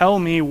Jesus. Tell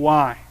me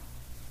why.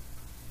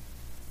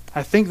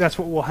 I think that's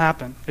what will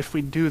happen if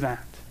we do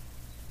that.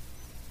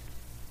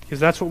 Because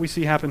that's what we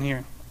see happen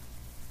here.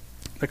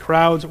 The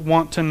crowds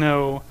want to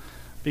know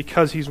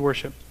because he's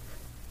worshipped.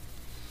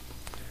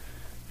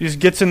 He just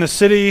gets in the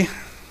city,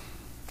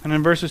 and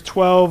in verses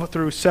 12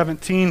 through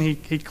 17,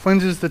 he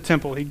cleanses the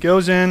temple. He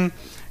goes in,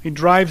 he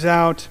drives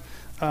out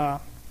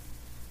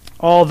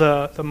all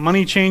the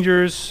money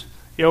changers.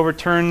 He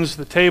overturns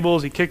the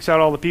tables. He kicks out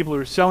all the people who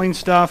are selling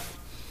stuff.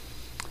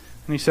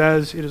 And he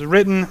says, "It is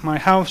written, my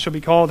house shall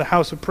be called a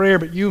house of prayer,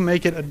 but you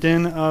make it a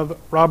den of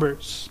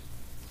robbers."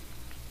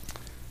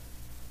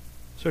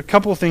 So a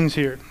couple things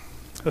here.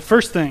 The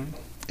first thing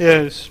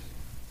is,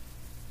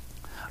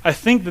 I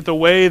think that the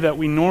way that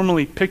we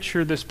normally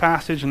picture this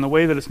passage and the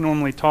way that it's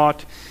normally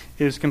taught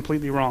is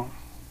completely wrong.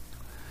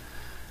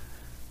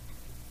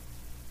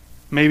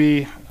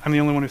 Maybe I'm the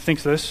only one who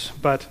thinks this,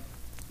 but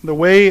the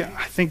way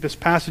I think this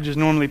passage is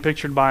normally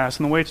pictured by us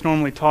and the way it's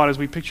normally taught is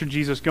we picture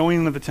Jesus going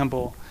into the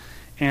temple,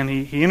 and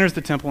he enters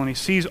the temple and he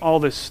sees all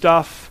this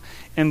stuff,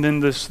 and then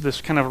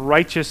this kind of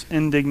righteous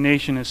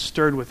indignation is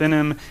stirred within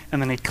him,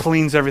 and then he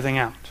cleans everything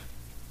out.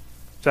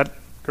 Is that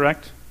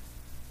correct?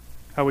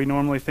 How we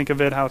normally think of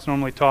it, how it's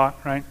normally taught,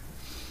 right?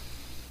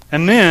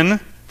 And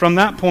then, from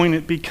that point,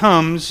 it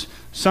becomes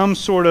some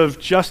sort of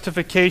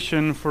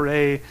justification for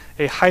a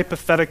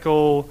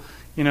hypothetical,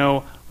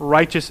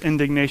 righteous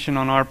indignation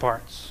on our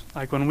parts.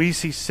 Like when we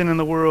see sin in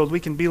the world, we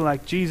can be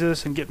like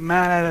Jesus and get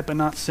mad at it but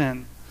not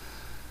sin.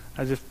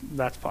 As if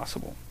that's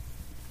possible.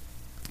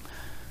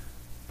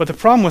 But the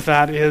problem with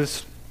that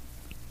is,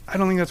 I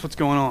don't think that's what's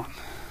going on.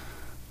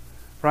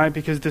 Right?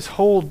 Because this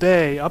whole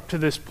day, up to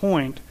this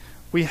point,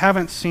 we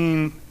haven't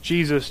seen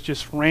Jesus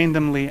just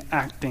randomly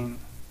acting.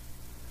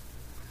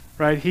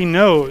 Right? He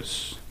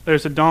knows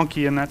there's a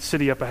donkey in that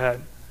city up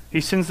ahead.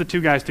 He sends the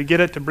two guys to get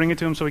it, to bring it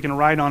to him so he can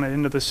ride on it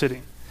into the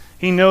city.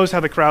 He knows how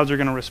the crowds are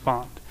going to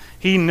respond.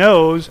 He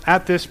knows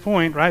at this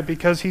point, right,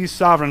 because he's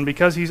sovereign,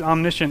 because he's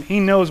omniscient, he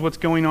knows what's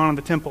going on in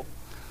the temple.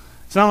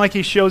 It's not like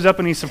he shows up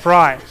and he's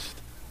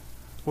surprised.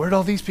 Where did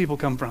all these people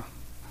come from?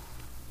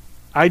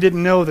 I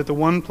didn't know that the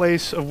one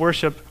place of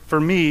worship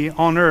for me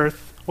on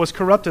earth was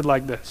corrupted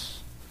like this.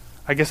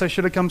 I guess I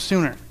should have come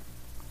sooner.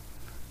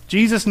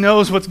 Jesus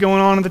knows what's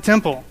going on in the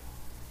temple.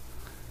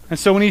 And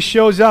so when he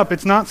shows up,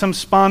 it's not some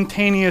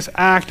spontaneous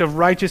act of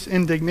righteous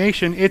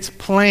indignation, it's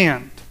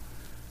planned.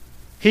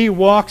 He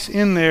walks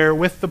in there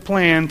with the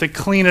plan to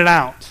clean it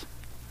out.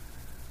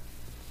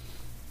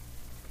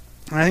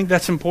 And I think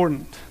that's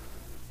important.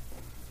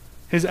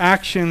 His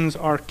actions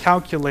are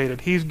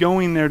calculated. He's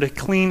going there to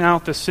clean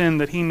out the sin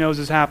that he knows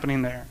is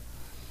happening there.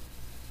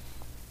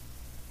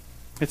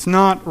 It's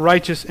not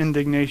righteous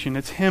indignation.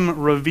 It's him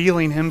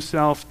revealing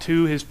himself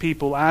to his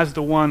people as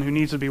the one who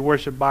needs to be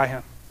worshipped by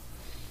him.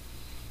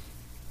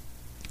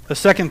 The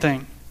second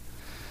thing,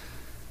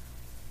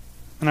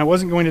 and I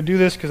wasn't going to do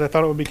this because I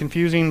thought it would be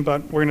confusing,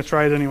 but we're going to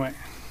try it anyway.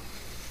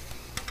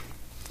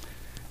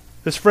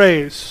 This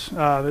phrase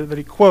that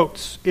he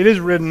quotes, "It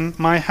is written,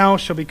 my house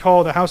shall be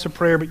called a house of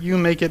prayer, but you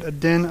make it a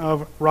den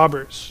of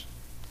robbers."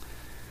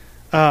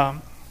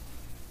 I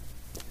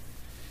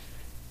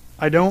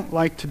don't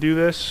like to do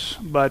this,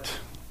 but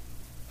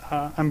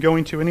I'm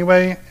going to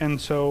anyway, and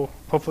so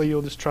hopefully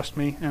you'll just trust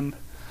me. And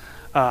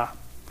I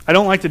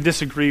don't like to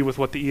disagree with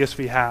what the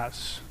ESV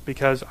has,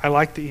 because I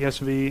like the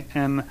ESV,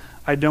 and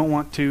I don't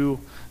want to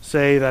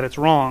say that it's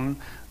wrong,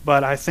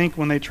 but I think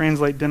when they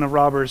translate den of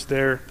robbers,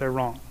 they're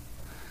wrong.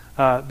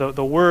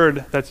 The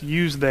word that's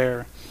used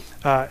there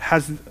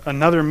has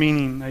another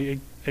meaning,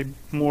 a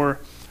more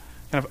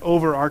kind of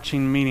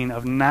overarching meaning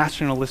of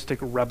nationalistic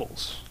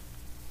rebels.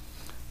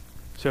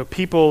 So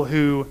people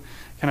who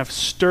kind of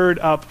stirred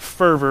up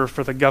fervor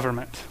for the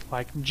government,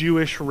 like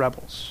Jewish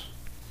rebels.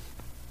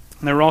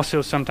 And they were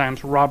also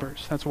sometimes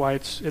robbers. That's why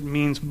it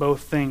means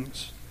both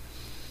things.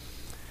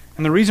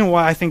 And the reason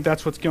why I think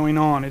that's what's going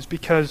on is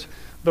because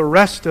the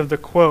rest of the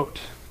quote,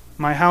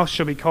 "My house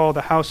shall be called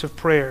a house of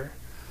prayer."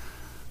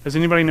 Does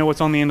anybody know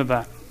what's on the end of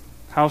that?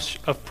 House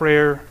of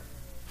prayer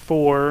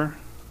for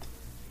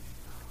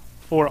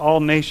all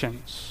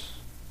nations.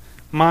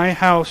 My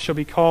house shall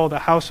be called a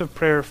house of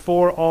prayer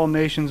for all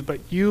nations, but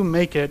you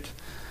make it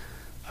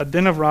a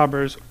den of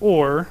robbers,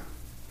 or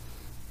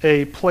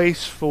a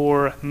place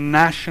for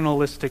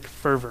nationalistic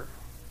fervor.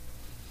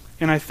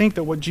 And I think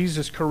that what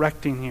Jesus is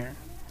correcting here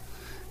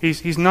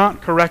He's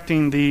not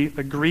correcting the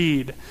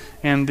greed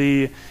and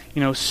the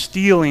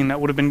stealing that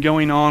would have been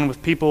going on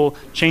with people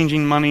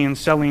changing money and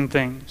selling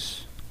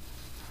things.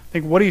 I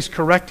think what he's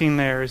correcting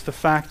there is the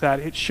fact that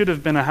it should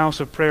have been a house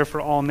of prayer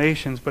for all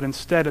nations, but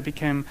instead it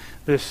became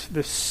this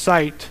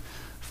site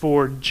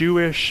for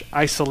Jewish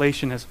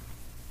isolationism.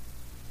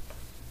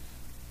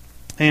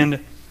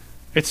 And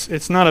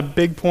it's not a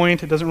big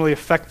point. It doesn't really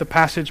affect the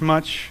passage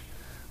much,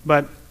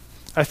 but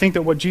I think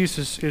that what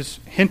Jesus is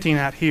hinting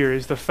at here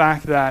is the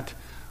fact that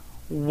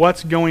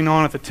what's going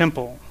on at the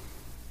temple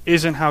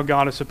isn't how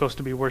God is supposed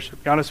to be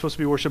worshipped. God is supposed to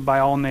be worshipped by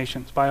all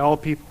nations, by all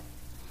people.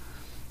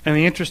 And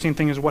the interesting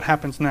thing is what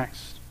happens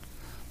next.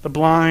 The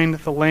blind,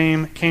 the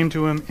lame came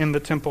to him in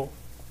the temple.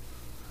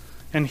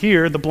 And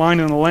here, the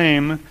blind and the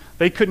lame,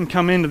 they couldn't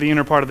come into the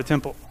inner part of the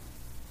temple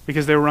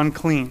because they were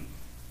unclean.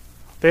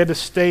 They had to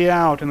stay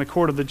out in the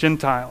court of the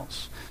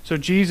Gentiles. So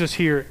Jesus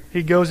here,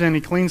 he goes in,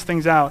 he cleans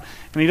things out,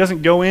 and he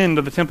doesn't go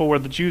into the temple where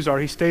the Jews are.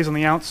 He stays on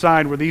the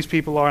outside where these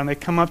people are, and they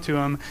come up to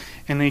him,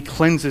 and he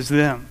cleanses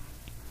them.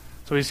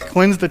 So he's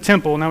cleansed the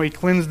temple, now he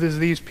cleanses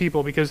these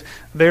people because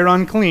they're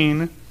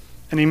unclean,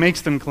 and he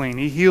makes them clean.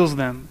 He heals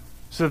them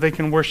so that they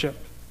can worship.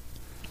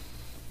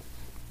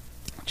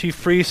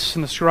 Chief priests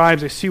and the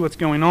scribes, they see what's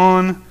going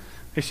on.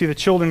 They see the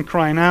children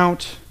crying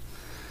out,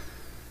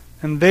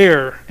 and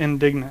they're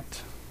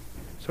indignant.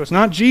 So it's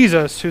not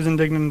Jesus who's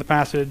indignant in the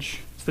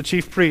passage. It's the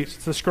chief priests,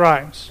 it's the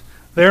scribes.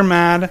 They're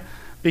mad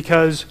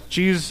because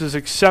Jesus is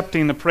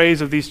accepting the praise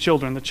of these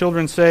children. The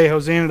children say,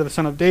 Hosanna to the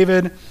Son of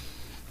David.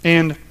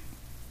 And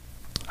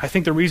I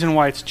think the reason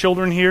why it's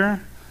children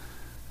here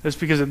is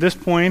because at this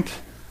point,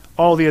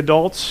 all the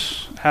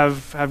adults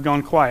have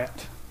gone quiet.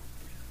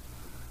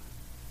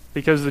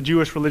 Because the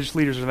Jewish religious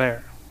leaders are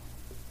there.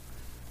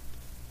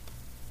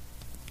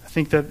 I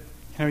think that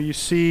you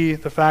see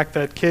the fact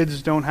that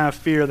kids don't have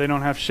fear, they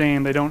don't have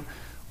shame, they don't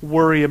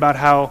worry about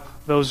how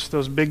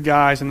those big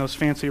guys in those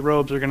fancy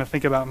robes are going to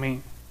think about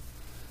me.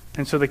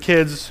 And so the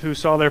kids who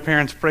saw their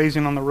parents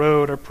praising on the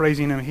road are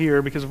praising him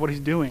here because of what he's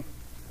doing.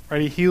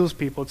 Right? He heals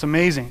people. It's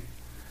amazing.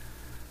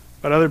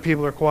 But other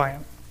people are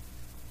quiet.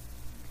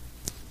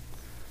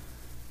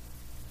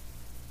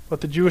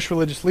 But the Jewish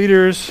religious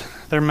leaders,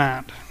 they're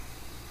mad.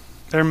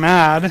 They're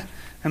mad,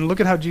 and look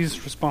at how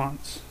Jesus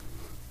responds.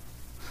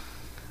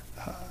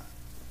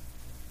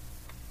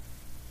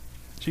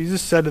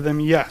 Jesus said to them,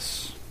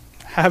 "Yes,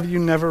 have you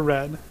never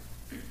read?"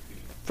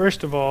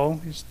 First of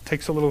all, he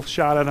takes a little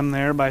shot at them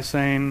there by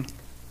saying,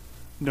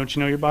 "Don't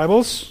you know your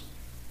Bibles?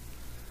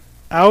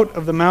 Out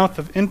of the mouth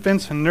of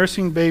infants and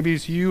nursing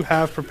babies you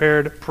have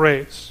prepared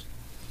praise."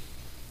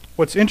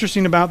 What's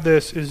interesting about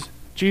this is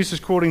Jesus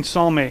quoting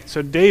Psalm 8.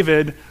 So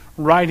David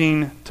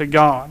writing to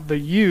God. The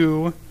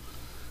you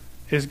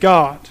is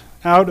God.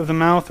 Out of the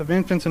mouth of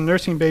infants and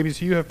nursing babies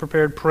you have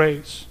prepared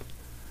praise.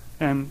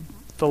 And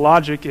the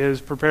logic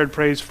is prepared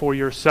praise for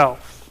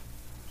yourself.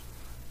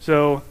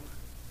 So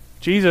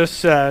Jesus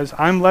says,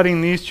 I'm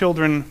letting these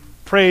children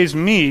praise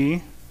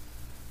me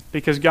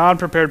because God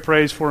prepared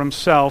praise for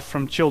himself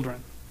from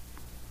children.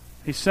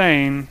 He's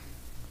saying,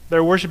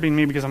 they're worshiping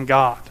me because I'm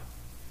God.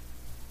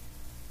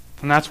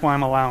 And that's why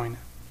I'm allowing it.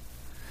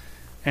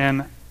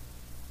 And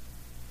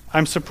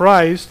I'm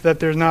surprised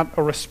that there's not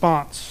a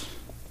response.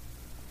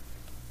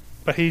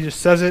 But he just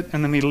says it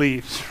and then he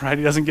leaves, right?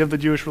 He doesn't give the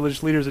Jewish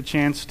religious leaders a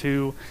chance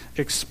to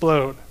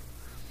explode.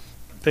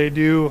 They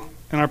do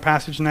in our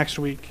passage next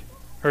week,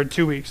 or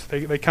 2 weeks.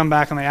 They come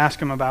back and they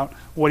ask him about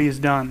what he's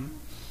done.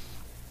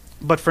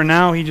 But for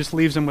now, he just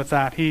leaves him with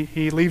that.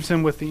 He leaves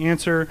him with the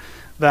answer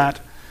that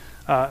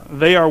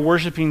they are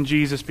worshiping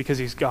Jesus because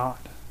he's God.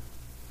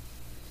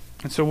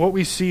 And so what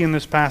we see in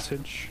this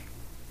passage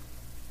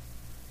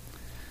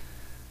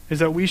is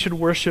that we should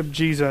worship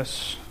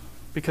Jesus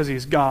because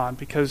he's God,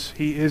 because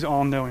he is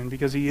all-knowing,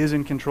 because he is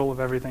in control of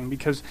everything,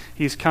 because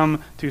he's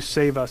come to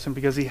save us, and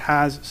because he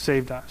has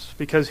saved us,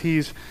 because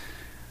he's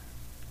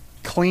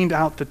cleaned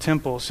out the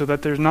temple so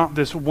that there's not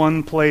this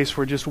one place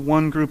where just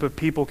one group of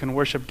people can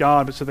worship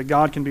God, but so that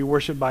God can be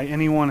worshipped by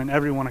anyone and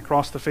everyone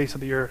across the face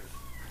of the earth,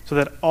 so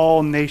that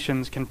all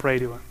nations can pray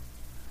to him.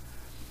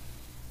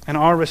 And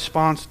our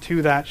response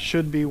to that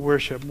should be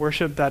worship.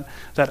 Worship that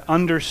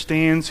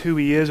understands who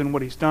he is and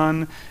what he's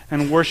done,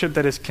 and worship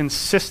that is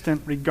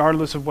consistent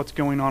regardless of what's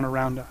going on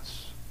around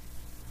us.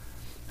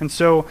 And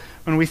so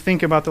when we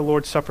think about the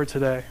Lord's Supper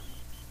today,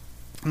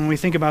 and when we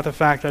think about the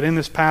fact that in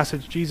this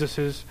passage Jesus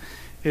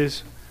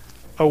is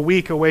a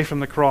week away from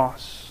the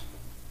cross,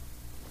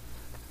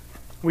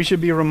 we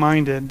should be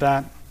reminded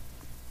that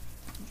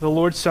the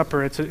Lord's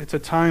Supper, it's a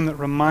time that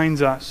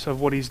reminds us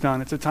of what he's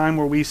done. It's a time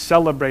where we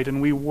celebrate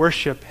and we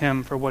worship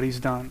him for what he's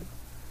done.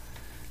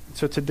 And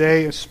so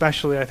today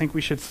especially, I think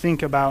we should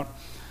think about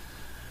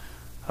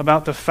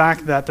the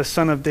fact that the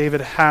Son of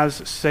David has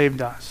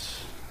saved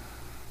us,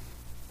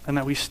 and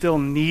that we still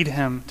need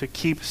him to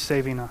keep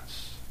saving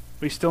us.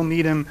 We still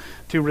need him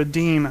to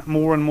redeem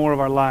more and more of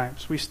our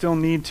lives. We still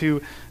need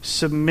to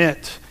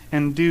submit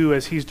and do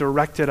as he's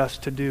directed us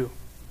to do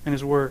in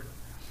his word.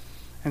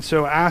 And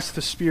so ask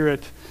the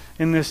Spirit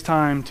in this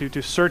time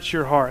to search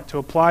your heart, to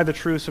apply the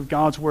truths of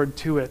God's word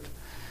to it.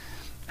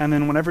 And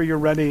then whenever you're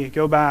ready,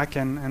 go back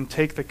and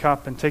take the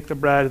cup and take the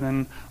bread and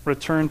then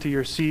return to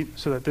your seat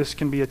so that this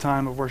can be a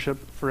time of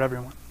worship for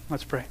everyone.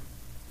 Let's pray.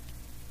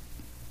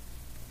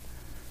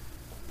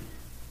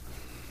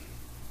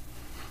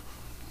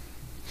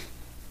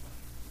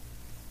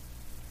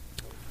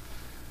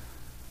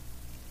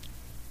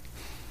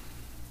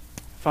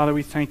 Father,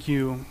 we thank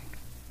you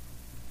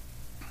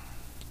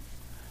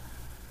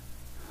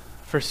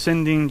for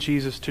sending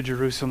Jesus to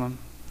Jerusalem.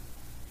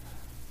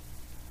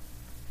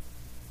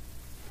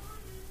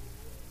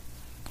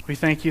 We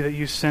thank you that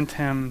you sent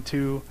him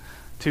to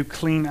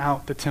clean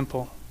out the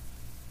temple,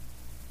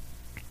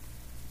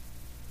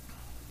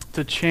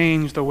 to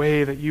change the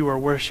way that you are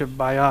worshipped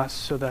by us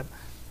so that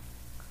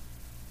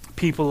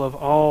people of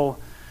all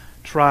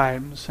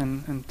tribes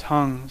and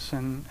tongues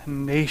and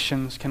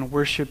nations can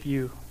worship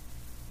you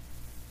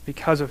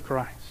because of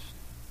Christ.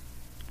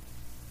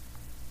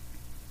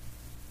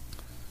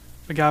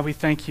 But God, we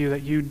thank you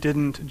that you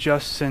didn't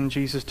just send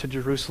Jesus to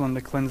Jerusalem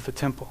to cleanse the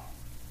temple,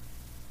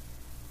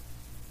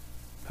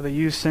 but that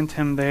you sent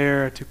him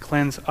there to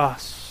cleanse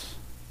us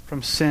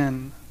from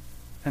sin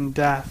and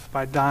death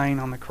by dying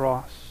on the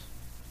cross,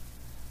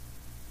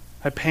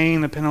 by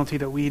paying the penalty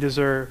that we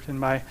deserved, and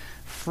by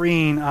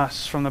freeing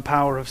us from the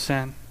power of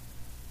sin.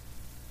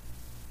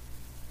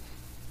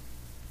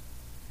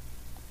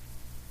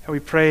 And we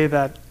pray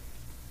that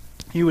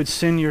you would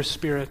send your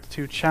Spirit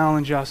to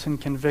challenge us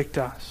and convict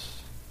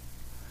us,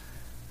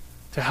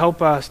 to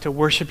help us to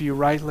worship you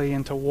rightly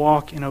and to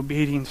walk in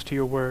obedience to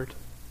your word.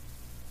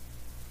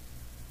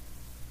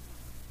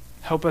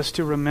 Help us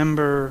to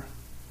remember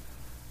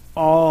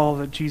all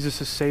that Jesus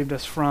has saved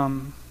us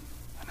from,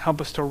 and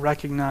help us to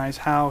recognize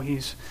how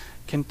he's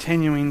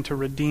continuing to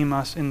redeem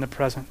us in the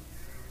present.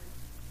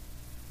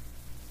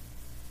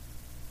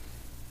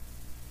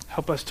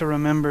 Help us to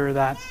remember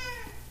that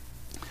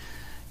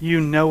you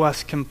know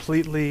us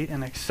completely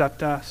and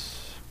accept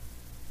us,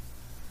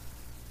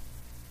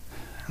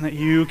 and that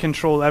you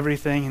control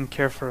everything and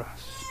care for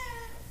us.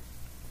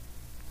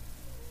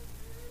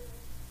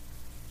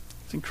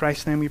 It's in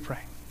Christ's name we pray.